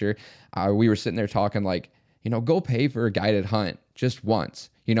that nature. We were sitting there talking like, go pay for a guided hunt just once,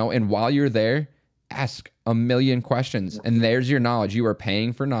 and while you're there, ask a million questions, and there's your knowledge. You are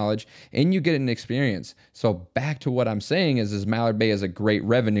paying for knowledge and you get an experience. So back to what I'm saying is Mallard Bay is a great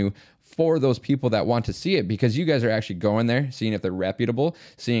revenue for those people that want to see it, because you guys are actually going there, seeing if they're reputable,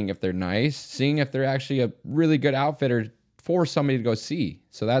 seeing if they're nice, seeing if they're actually a really good outfitter for somebody to go see.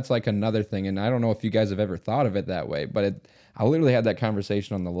 So that's like another thing. And I don't know if you guys have ever thought of it that way, but I literally had that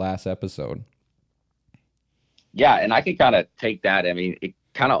conversation on the last episode. Yeah, and I can kind of take that. I mean, it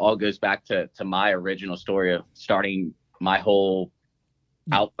kind of all goes back to my original story of starting my whole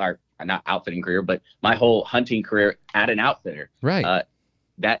not outfitting career, but my whole hunting career at an outfitter. Right.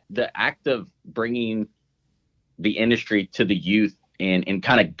 That the act of bringing the industry to the youth and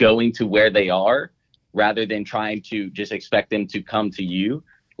kind of going to where they are rather than trying to just expect them to come to you.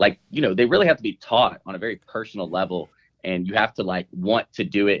 Like, they really have to be taught on a very personal level, and you have to like want to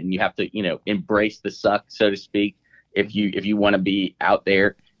do it, and you have to, embrace the suck, so to speak. If you want to be out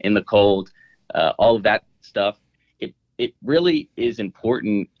there in the cold, all of that stuff, it really is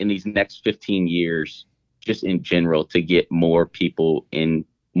important in these next 15 years, just in general, to get more people in,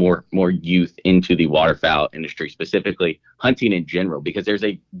 more youth into the waterfowl industry, specifically hunting in general, because there's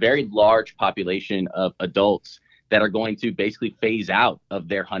a very large population of adults that are going to basically phase out of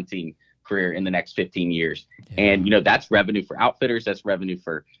their hunting career in the next 15 years. Yeah. And, that's revenue for outfitters. That's revenue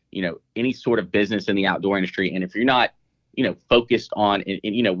for, any sort of business in the outdoor industry. And if you're not, focused on,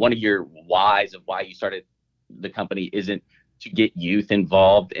 and one of your whys of why you started the company isn't to get youth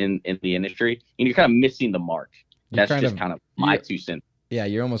involved in the industry, and you're kind of missing the mark. That's just kind of my 2 cents. Yeah,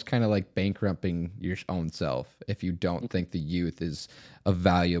 you're almost kind of like bankrupting your own self if you don't think the youth is a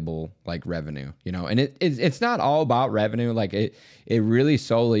valuable like revenue, and it's not all about revenue. Like it really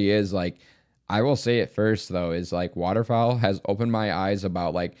solely is. Like, I will say it first though, is like waterfowl has opened my eyes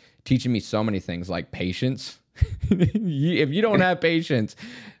about like teaching me so many things, like patience. If you don't have patience,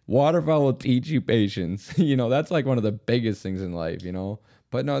 waterfowl will teach you patience. That's like one of the biggest things in life,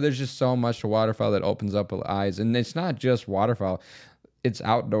 But no, there's just so much to waterfowl that opens up eyes. And it's not just waterfowl. It's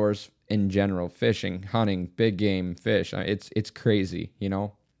outdoors in general, fishing, hunting, big game, fish. It's crazy,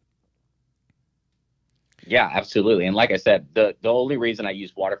 Yeah, absolutely. And like I said, the only reason I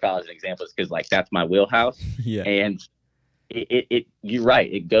use waterfowl as an example is because like that's my wheelhouse. Yeah. And it you're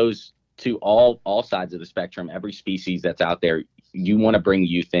right. It goes to all sides of the spectrum. Every species that's out there, you want to bring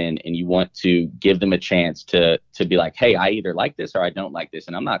youth in, and you want to give them a chance to be like, hey, I either like this or I don't like this.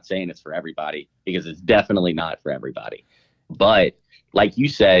 And I'm not saying it's for everybody, because it's definitely not for everybody. But like you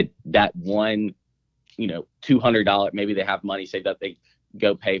said, that one, $200, maybe they have money saved up, they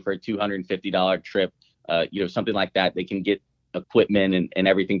go pay for a $250 trip, something like that. They can get equipment and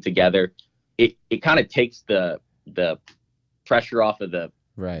everything together. It kind of takes the pressure off of the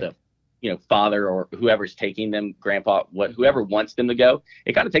father or whoever's taking them, grandpa, whoever wants them to go.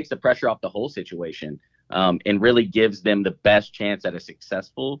 It kind of takes the pressure off the whole situation, and really gives them the best chance at a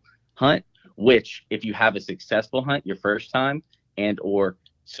successful hunt. Which, if you have a successful hunt your first time, and or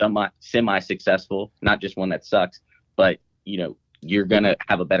semi-successful, not just one that sucks, but you're gonna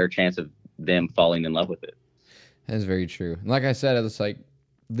have a better chance of them falling in love with it. That's very true. Like I said, it's like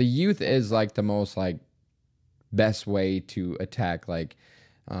the youth is like the most like best way to attack like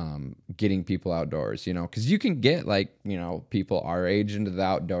getting people outdoors, because you can get like people our age into the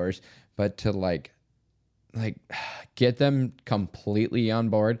outdoors, but to like get them completely on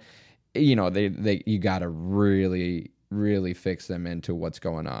board, they you gotta really fix them into what's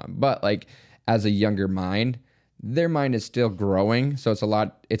going on. But like as a younger mind, their mind is still growing, so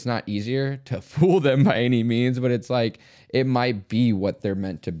it's not easier to fool them by any means, but it's like it might be what they're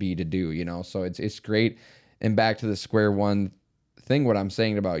meant to be to do, so it's great. And back to the square one thing, what I'm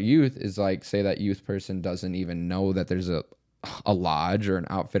saying about youth is like, say that youth person doesn't even know that there's a lodge or an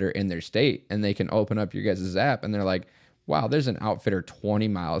outfitter in their state, and they can open up your guys' app and they're like, wow, there's an outfitter 20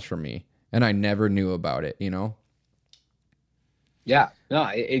 miles from me and I never knew about it, Yeah, no,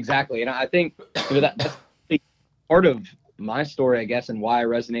 exactly. And I think that's part of my story, I guess, and why I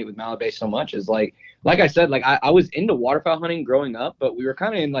resonate with Mallard Bay so much is like I said, like I was into waterfowl hunting growing up, but we were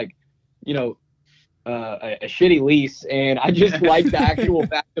kind of in like, a shitty lease, and I just like the actual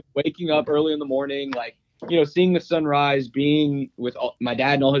fact of waking up early in the morning, like seeing the sunrise, being with my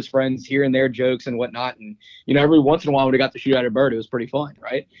dad and all his friends, hearing their jokes and whatnot, and every once in a while when we got to shoot at a bird, it was pretty fun,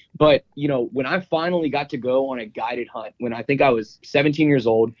 right? But when I finally got to go on a guided hunt, when I think I was 17 years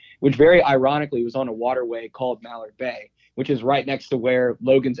old, which very ironically was on a waterway called Mallard Bay, which is right next to where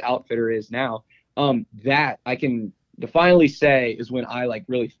Logan's outfitter is now, that I can to finally say is when I like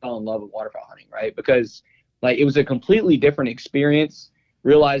really fell in love with waterfowl hunting, right? Because like it was a completely different experience,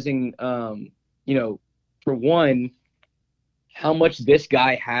 realizing, for one, how much this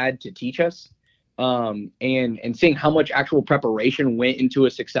guy had to teach us, and seeing how much actual preparation went into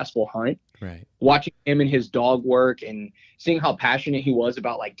a successful hunt. Right. Watching him and his dog work and seeing how passionate he was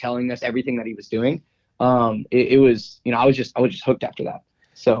about like telling us everything that he was doing. It was, I was just hooked after that.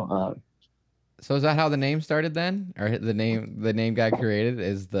 So is that how the name started then? Or the name got created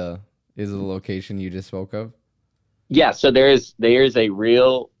is the location you just spoke of? Yeah. So there's a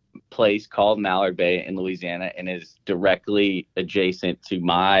real place called Mallard Bay in Louisiana, and is directly adjacent to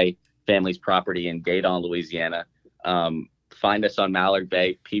my family's property in Gaydon, Louisiana. Find us on Mallard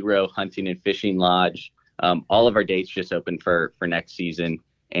Bay, P-Row Hunting and Fishing Lodge. All of our dates just opened for next season.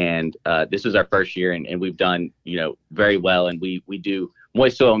 And this was our first year, and we've done, very well. And we do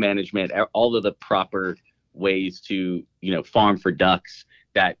moist soil management, all of the proper ways to, farm for ducks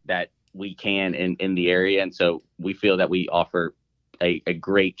that we can in the area. And so we feel that we offer a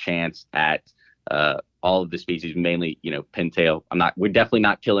great chance at all of the species, mainly, pintail. We're definitely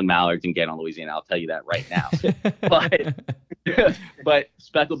not killing mallards in Gaydon, Louisiana. I'll tell you that right now. but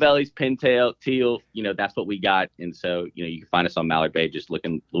speckled bellies, pintail, teal, that's what we got. And so, you can find us on Mallard Bay, just look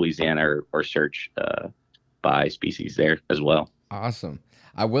in Louisiana or search by species there as well. Awesome.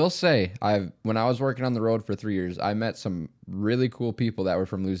 I will say, when I was working on the road for 3 years, I met some really cool people that were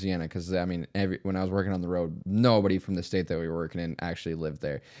from Louisiana, because when I was working on the road, nobody from the state that we were working in actually lived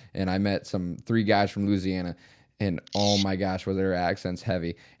there. And I met 3 guys from Louisiana, and oh my gosh, were their accents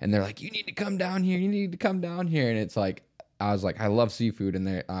heavy. And they're like, you need to come down here. And it's like, I was like, I love seafood,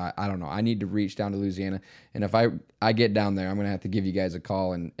 and I don't know, I need to reach down to Louisiana. And if I get down there, I'm going to have to give you guys a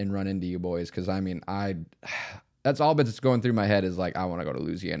call and run into you boys, because that's all that's going through my head is like, I want to go to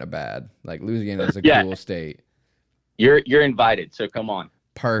Louisiana bad. Like, Louisiana is a cool state. You're invited, so come on.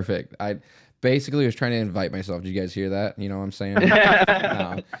 Perfect. I basically was trying to invite myself. Did you guys hear that? You know what I'm saying?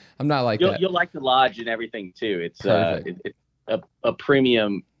 No, I'm not like that. You'll like the lodge and everything too. It's a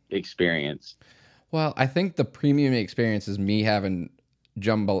premium experience. Well, I think the premium experience is me having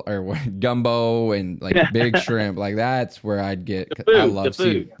gumbo and like big shrimp. Like, that's where I'd get. I love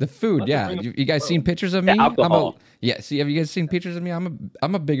the food. Yeah, you guys seen pictures of me? Alcohol. See, have you guys seen pictures of me? I'm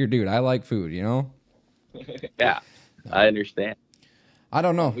a bigger dude. I like food. Yeah, I understand. I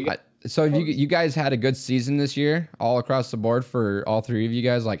don't know. So you guys had a good season this year, all across the board for all 3 of you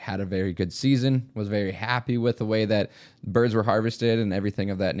guys. Like, had a very good season. Was very happy with the way that birds were harvested and everything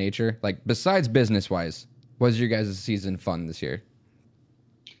of that nature. Like, besides business wise, was your guys' season fun this year?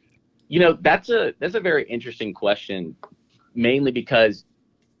 That's a very interesting question, mainly because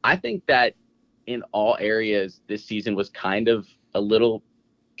I think that in all areas this season was kind of a little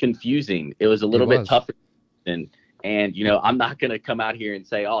confusing. It was a little bit tougher, and I'm not going to come out here and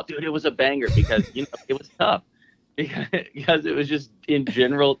say, oh, dude, it was a banger, because it was tough, because it was just in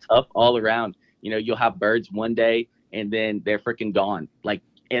general tough all around. You'll have birds one day and then they're freaking gone. Like,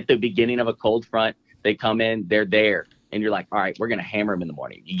 at the beginning of a cold front, they come in, they're there. And you're like, all right, we're going to hammer them in the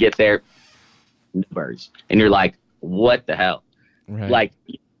morning. You get there, no birds. And you're like, what the hell? Right. Like,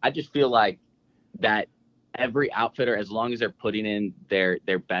 I just feel like that every outfitter, as long as they're putting in their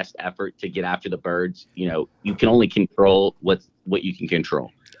best effort to get after the birds, you can only control what you can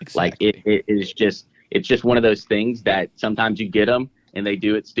control. Exactly. Like, it's just one of those things that sometimes you get them and they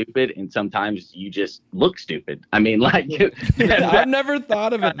do it stupid, and sometimes you just look stupid. I mean, like, I've never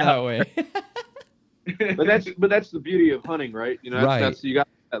thought of it that way. but that's the beauty of hunting, right? Right. That's you got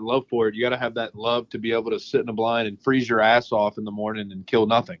that love for it. You got to have that love to be able to sit in a blind and freeze your ass off in the morning and kill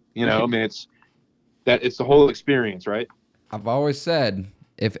nothing. I mean, it's the whole experience, right? I've always said,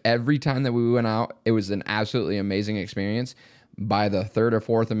 if every time that we went out, it was an absolutely amazing experience, by the 3rd or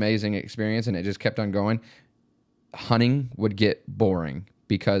 4th amazing experience, and it just kept on going, hunting would get boring,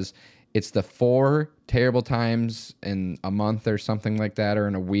 because it's the 4 terrible times in a month or something like that, or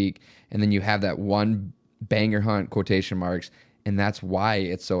in a week, and then you have that one banger hunt, quotation marks, and that's why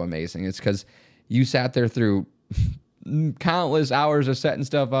it's so amazing. It's because you sat there through countless hours of setting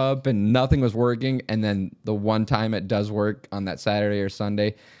stuff up and nothing was working, and then the one time it does work on that Saturday or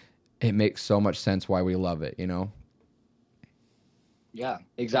Sunday, it makes so much sense why we love it, Yeah,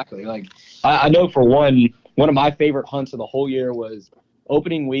 exactly. Like, I know for one of my favorite hunts of the whole year was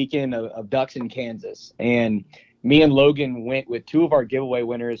opening weekend of ducks in Kansas. And me and Logan went with 2 of our giveaway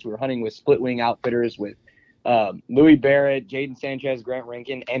winners. We were hunting with Split Wing Outfitters with Louis Barrett, Jaden Sanchez, Grant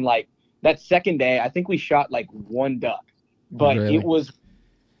Rankin. And like, that second day, I think we shot like 1 duck. But Really? It was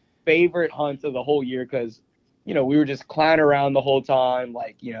favorite hunt of the whole year, because, we were just clowning around the whole time,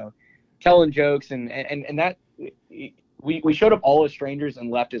 like, telling jokes and that we showed up all as strangers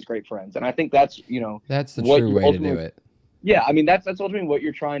and left as great friends. And I think that's, that's the true way to do it. Yeah, I mean, that's ultimately what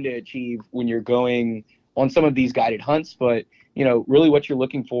you're trying to achieve when you're going on some of these guided hunts, but really what you're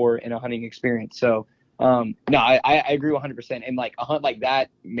looking for in a hunting experience. So no, I agree 100%. And like a hunt like that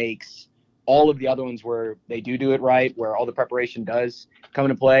makes all of the other ones where they do it right, where all the preparation does come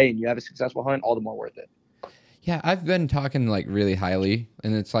into play and you have a successful hunt, all the more worth it. Yeah, I've been talking like really highly,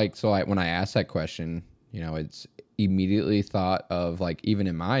 and it's like, when I ask that question, it's immediately thought of like, even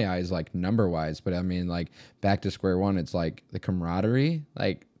in my eyes, like number wise, but I mean, like back to square one, it's like the camaraderie,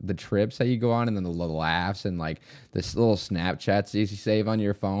 like the trips that you go on, and then the laughs and like this little Snapchats you save on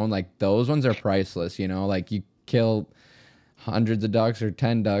your phone, like those ones are priceless, like you kill hundreds of ducks or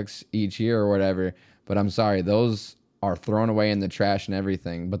 10 ducks each year or whatever, but I'm sorry, those are thrown away in the trash and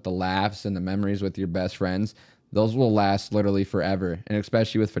everything, but the laughs and the memories with your best friends, those will last literally forever. And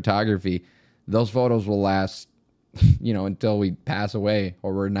especially with photography, those photos will last, until we pass away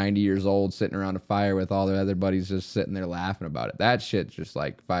or we're 90 years old sitting around a fire with all the other buddies just sitting there laughing about it. That shit just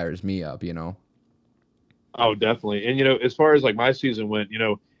like fires me up, Oh, definitely. And, as far as like my season went,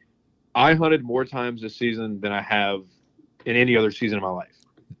 I hunted more times this season than I have in any other season of my life.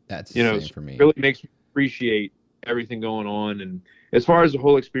 That's the same for me. It really makes me appreciate everything going on. And as far as the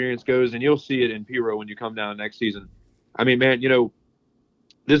whole experience goes, and you'll see it in P-Row when you come down next season. I mean, man,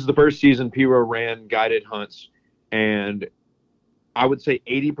 this is the first season P-Row ran guided hunts, and I would say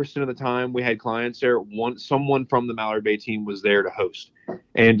 80% of the time we had clients there. Someone from the Mallard Bay team was there to host,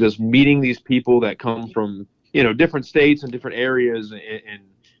 and just meeting these people that come from, different states and different areas,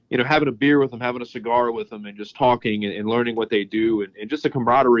 and having a beer with them, having a cigar with them, and just talking and learning what they do, and just the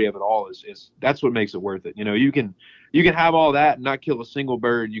camaraderie of it all is that's what makes it worth it. You can have all that and not kill a single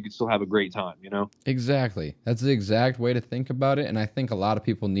bird. You can still have a great time, Exactly. That's the exact way to think about it. And I think a lot of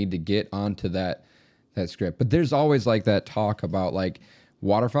people need to get onto that script. But there's always like that talk about like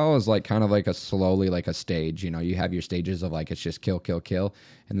waterfowl is like kind of like a slowly like a stage, you have your stages of like, it's just kill, kill, kill.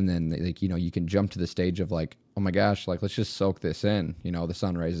 And then like, you can jump to the stage of like, oh my gosh, like let's just soak this in, the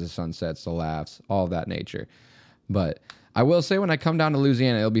sunrises, the sunsets, the laughs, all of that nature. But I will say when I come down to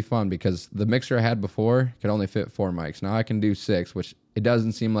Louisiana, it'll be fun because the mixer I had before could only fit 4 mics. Now I can do 6, which it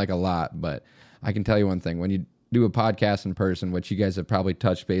doesn't seem like a lot, but I can tell you one thing. When you do a podcast in person, which you guys have probably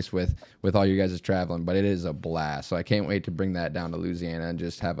touched base with all you guys is traveling, but it is a blast. So I can't wait to bring that down to Louisiana and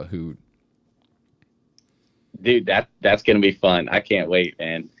just have a hoot. Dude, that's going to be fun. I can't wait,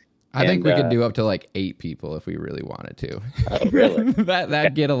 man. I think we could do up to like 8 people if we really wanted to. Oh, really?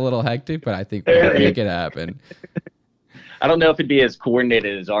 That'd get a little hectic, but I think we can make it happen. I don't know if it'd be as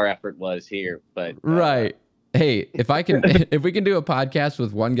coordinated as our effort was here, but right. Hey, if we can do a podcast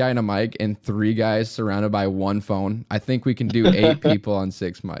with 1 guy and a mic and 3 guys surrounded by 1 phone, I think we can do 8 people on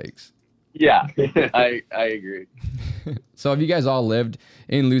 6 mics. Yeah, I agree. So have you guys all lived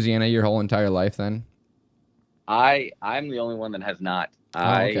in Louisiana your whole entire life then? I'm the only one that has not.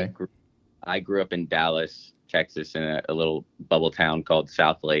 Okay. I grew up in Dallas, Texas, in a little bubble town called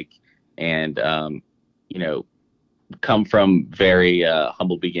South Lake, and come from very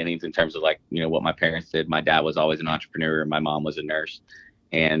humble beginnings in terms of like what my parents did. My dad was always an entrepreneur, my mom was a nurse,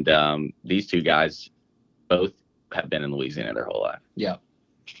 and these 2 guys both have been in Louisiana their whole life. Yeah.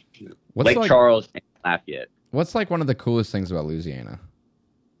 Lake Charles and Lafayette. What's like one of the coolest things about Louisiana?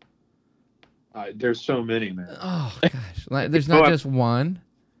 There's so many, man. Oh gosh, there's not just one.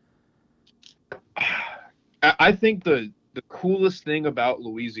 I think the coolest thing about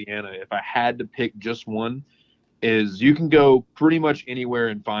Louisiana, if I had to pick just one, is you can go pretty much anywhere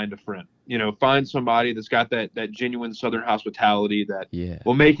and find a friend. Find somebody that's got that genuine Southern hospitality that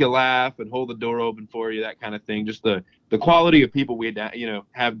will make you laugh and hold the door open for you, that kind of thing. Just the quality of people we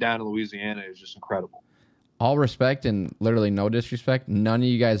have down in Louisiana is just incredible. All respect and literally no disrespect, none of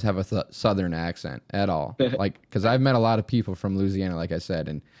you guys have a Southern accent at all. Like, because I've met a lot of people from Louisiana, like I said,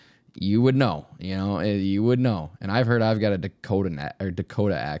 and you would know, you would know. And I've heard I've got a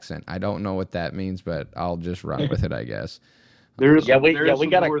Dakota accent. I don't know what that means, but I'll just run with it, I guess. We got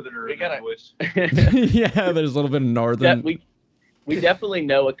voice. Yeah, there's a little bit of northern. Yeah, we definitely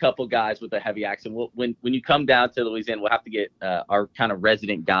know a couple guys with a heavy accent. When you come down to Louisiana, we'll have to get our kind of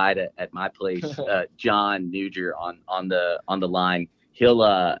resident guide at my place, John Nugent, on the line.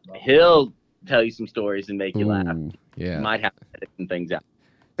 He'll tell you some stories and make you laugh. Yeah, you might have to edit some things out.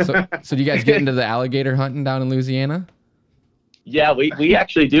 So do you guys get into the alligator hunting down in Louisiana? Yeah, we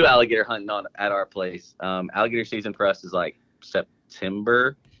actually do alligator hunting at our place. Alligator season for us is like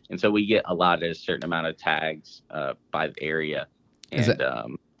September, and so we get allotted a certain amount of tags by the area. And,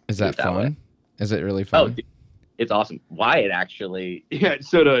 is that fun? Way. Is it really fun? Oh, dude, it's awesome. Wyatt actually. Yeah.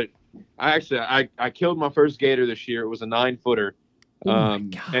 So I killed my first gator this year. It was a 9-footer. Oh my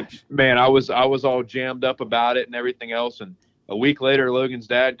gosh. And man, I was all jammed up about it and everything else. And A week later, Logan's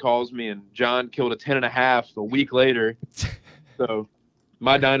dad calls me, and John killed a 10.5 a week later. So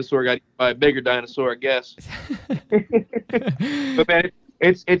my dinosaur got eaten by a bigger dinosaur, I guess. But man,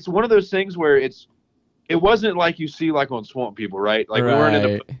 it's one of those things where it wasn't like you see like on Swamp People, right? Like we weren't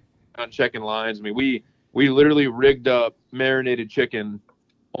in the checking lines. I mean, we literally rigged up marinated chicken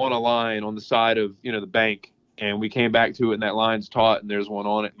on a line on the side of the bank, and we came back to it, and that line's taut, and there's one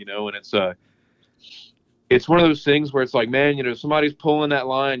on it, and it's one of those things where it's like, man, somebody's pulling that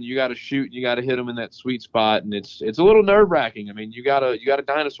line, you got to shoot, you got to hit them in that sweet spot, and it's a little nerve wracking. I mean, you got a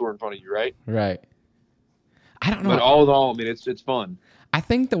dinosaur in front of you, right? Right. I don't know. But all in all, I mean, it's fun. I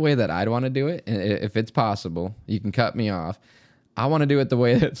think the way that I'd want to do it, if it's possible, you can cut me off. I want to do it the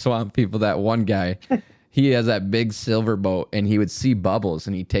way that Swamp People, that one guy, he has that big silver boat, and he would see bubbles,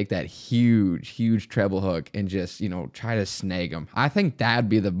 and he'd take that huge treble hook and just, try to snag them. I think that'd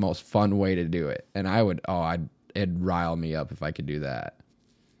be the most fun way to do it. And it'd rile me up if I could do that.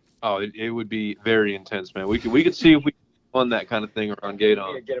 Oh, it would be very intense, man. We could see if we won that kind of thing around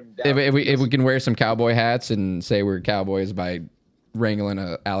Gaydon. If we can wear some cowboy hats and say we're cowboys by wrangling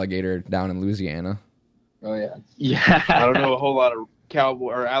an alligator down in Louisiana. Oh yeah. Yeah. I don't know a whole lot of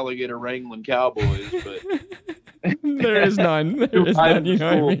cowboy or alligator wrangling cowboys, but there is none. There is none. You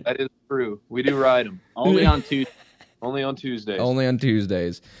know what I mean? That is true. We do ride them Only on Tuesday. only on Tuesdays. Only on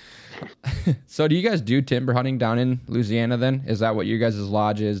Tuesdays. So do you guys do timber hunting down in Louisiana then? Is that what your guys'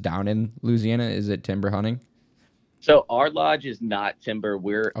 lodge is down in Louisiana? Is it timber hunting? So our lodge is not timber.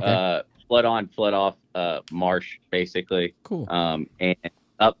 We're flood on, flood off marsh, basically. Cool. And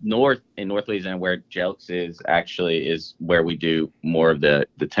up north in North Louisiana, where Jelks is where we do more of the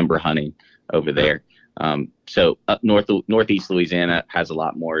timber hunting over there. So up northeast Louisiana has a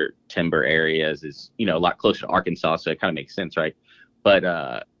lot more timber areas. Is a lot closer to Arkansas, so it kind of makes sense, right?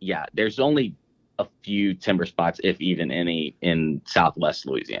 But yeah, there's only a few timber spots, if even any, in Southwest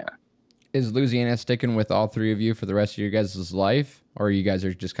Louisiana. Is Louisiana sticking with all three of you for the rest of your guys' life, or you guys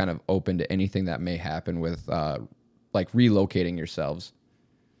are just kind of open to anything that may happen with like relocating yourselves?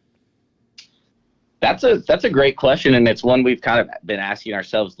 That's a great question, and it's one we've kind of been asking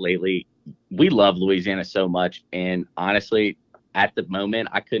ourselves lately. We love Louisiana so much, and honestly, at the moment,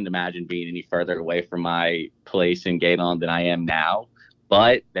 I couldn't imagine being any further away from my place in Gaydon than I am now.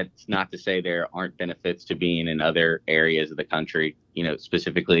 But that's not to say there aren't benefits to being in other areas of the country,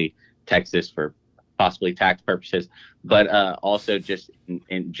 specifically Texas for possibly tax purposes, but also just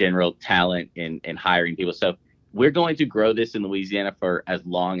in general talent in hiring people. So we're going to grow this in Louisiana for as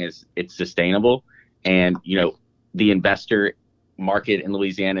long as it's sustainable. And, the investor market in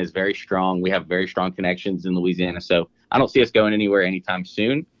Louisiana is very strong. We have very strong connections in Louisiana. So I don't see us going anywhere anytime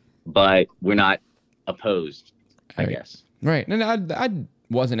soon, but we're not opposed, I guess. Right. And I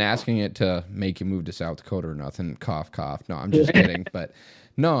wasn't asking it to make you move to South Dakota or nothing. Cough, cough. No, I'm just kidding. But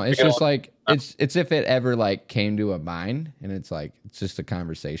no, it's just like, it's if it ever like came to a mind, and it's like, it's just a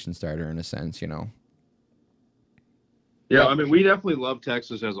conversation starter in a sense, Yeah, I mean, we definitely love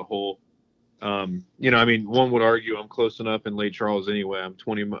Texas as a whole. One would argue I'm close enough in Lake Charles anyway. I'm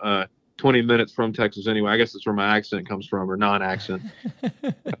 20 minutes from Texas anyway. I guess it's where my accent comes from, or non-accent.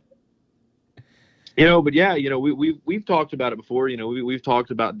 But yeah, we've talked about it before. We've talked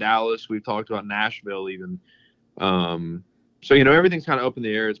about Dallas. We've talked about Nashville even. So, everything's kind of up in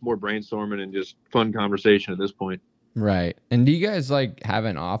the air. It's more brainstorming and just fun conversation at this point. Right. And do you guys like have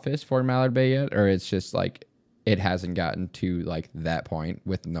an office for Mallard Bay yet? Or it's just like it hasn't gotten to like that point,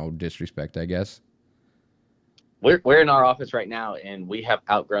 with no disrespect, I guess? We're in our office right now, and we have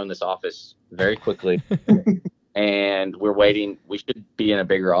outgrown this office very quickly. And we're waiting. We should be in a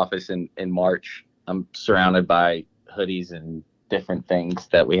bigger office in March. I'm surrounded by hoodies and different things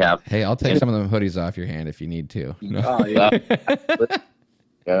that we have. Hey, I'll take some of them hoodies off your hand if you need to. Oh, yeah.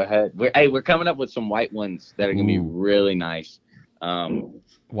 Go ahead. We're coming up with some white ones that are going to be really nice.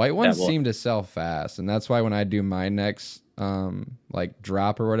 White ones seem to sell fast, and that's why when I do my next like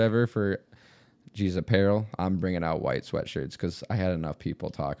drop or whatever for G's Apparel, I'm bringing out white sweatshirts because I had enough people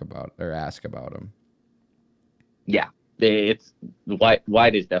talk about or ask about them. Yeah. It's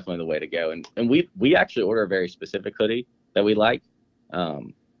white is definitely the way to go, and we actually order a very specific hoodie that we like,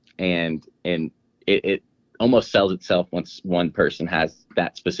 and it almost sells itself once one person has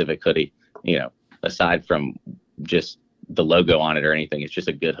that specific hoodie. Aside from just the logo on it or anything, it's just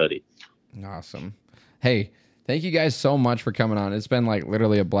a good hoodie. Awesome. Hey, thank you guys so much for coming on. It's been like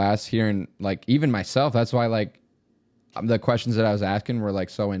literally a blast hearing like even myself. That's why like the questions that I was asking were like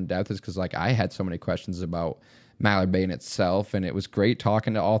so in depth, is because like I had so many questions about Mallard Bay in itself, and it was great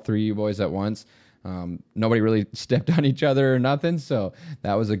talking to all three of you boys at once. Nobody really stepped on each other or nothing, so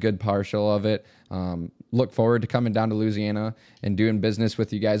that was a good partial of it. Look forward to coming down to Louisiana and doing business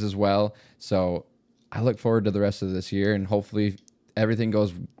with you guys as well. So I look forward to the rest of this year, and hopefully everything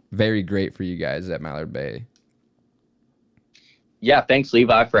goes very great for you guys at Mallard Bay. Yeah, thanks,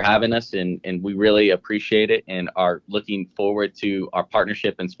 Levi, for having us, and we really appreciate it and are looking forward to our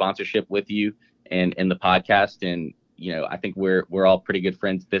partnership and sponsorship with you and the podcast. And, you know, I think we're all pretty good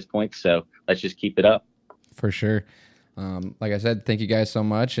friends at this point, so let's just keep it up. For sure. Like I said, thank you guys so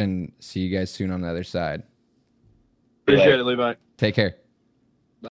much, and see you guys soon on the other side. Appreciate it, Levi. Take care.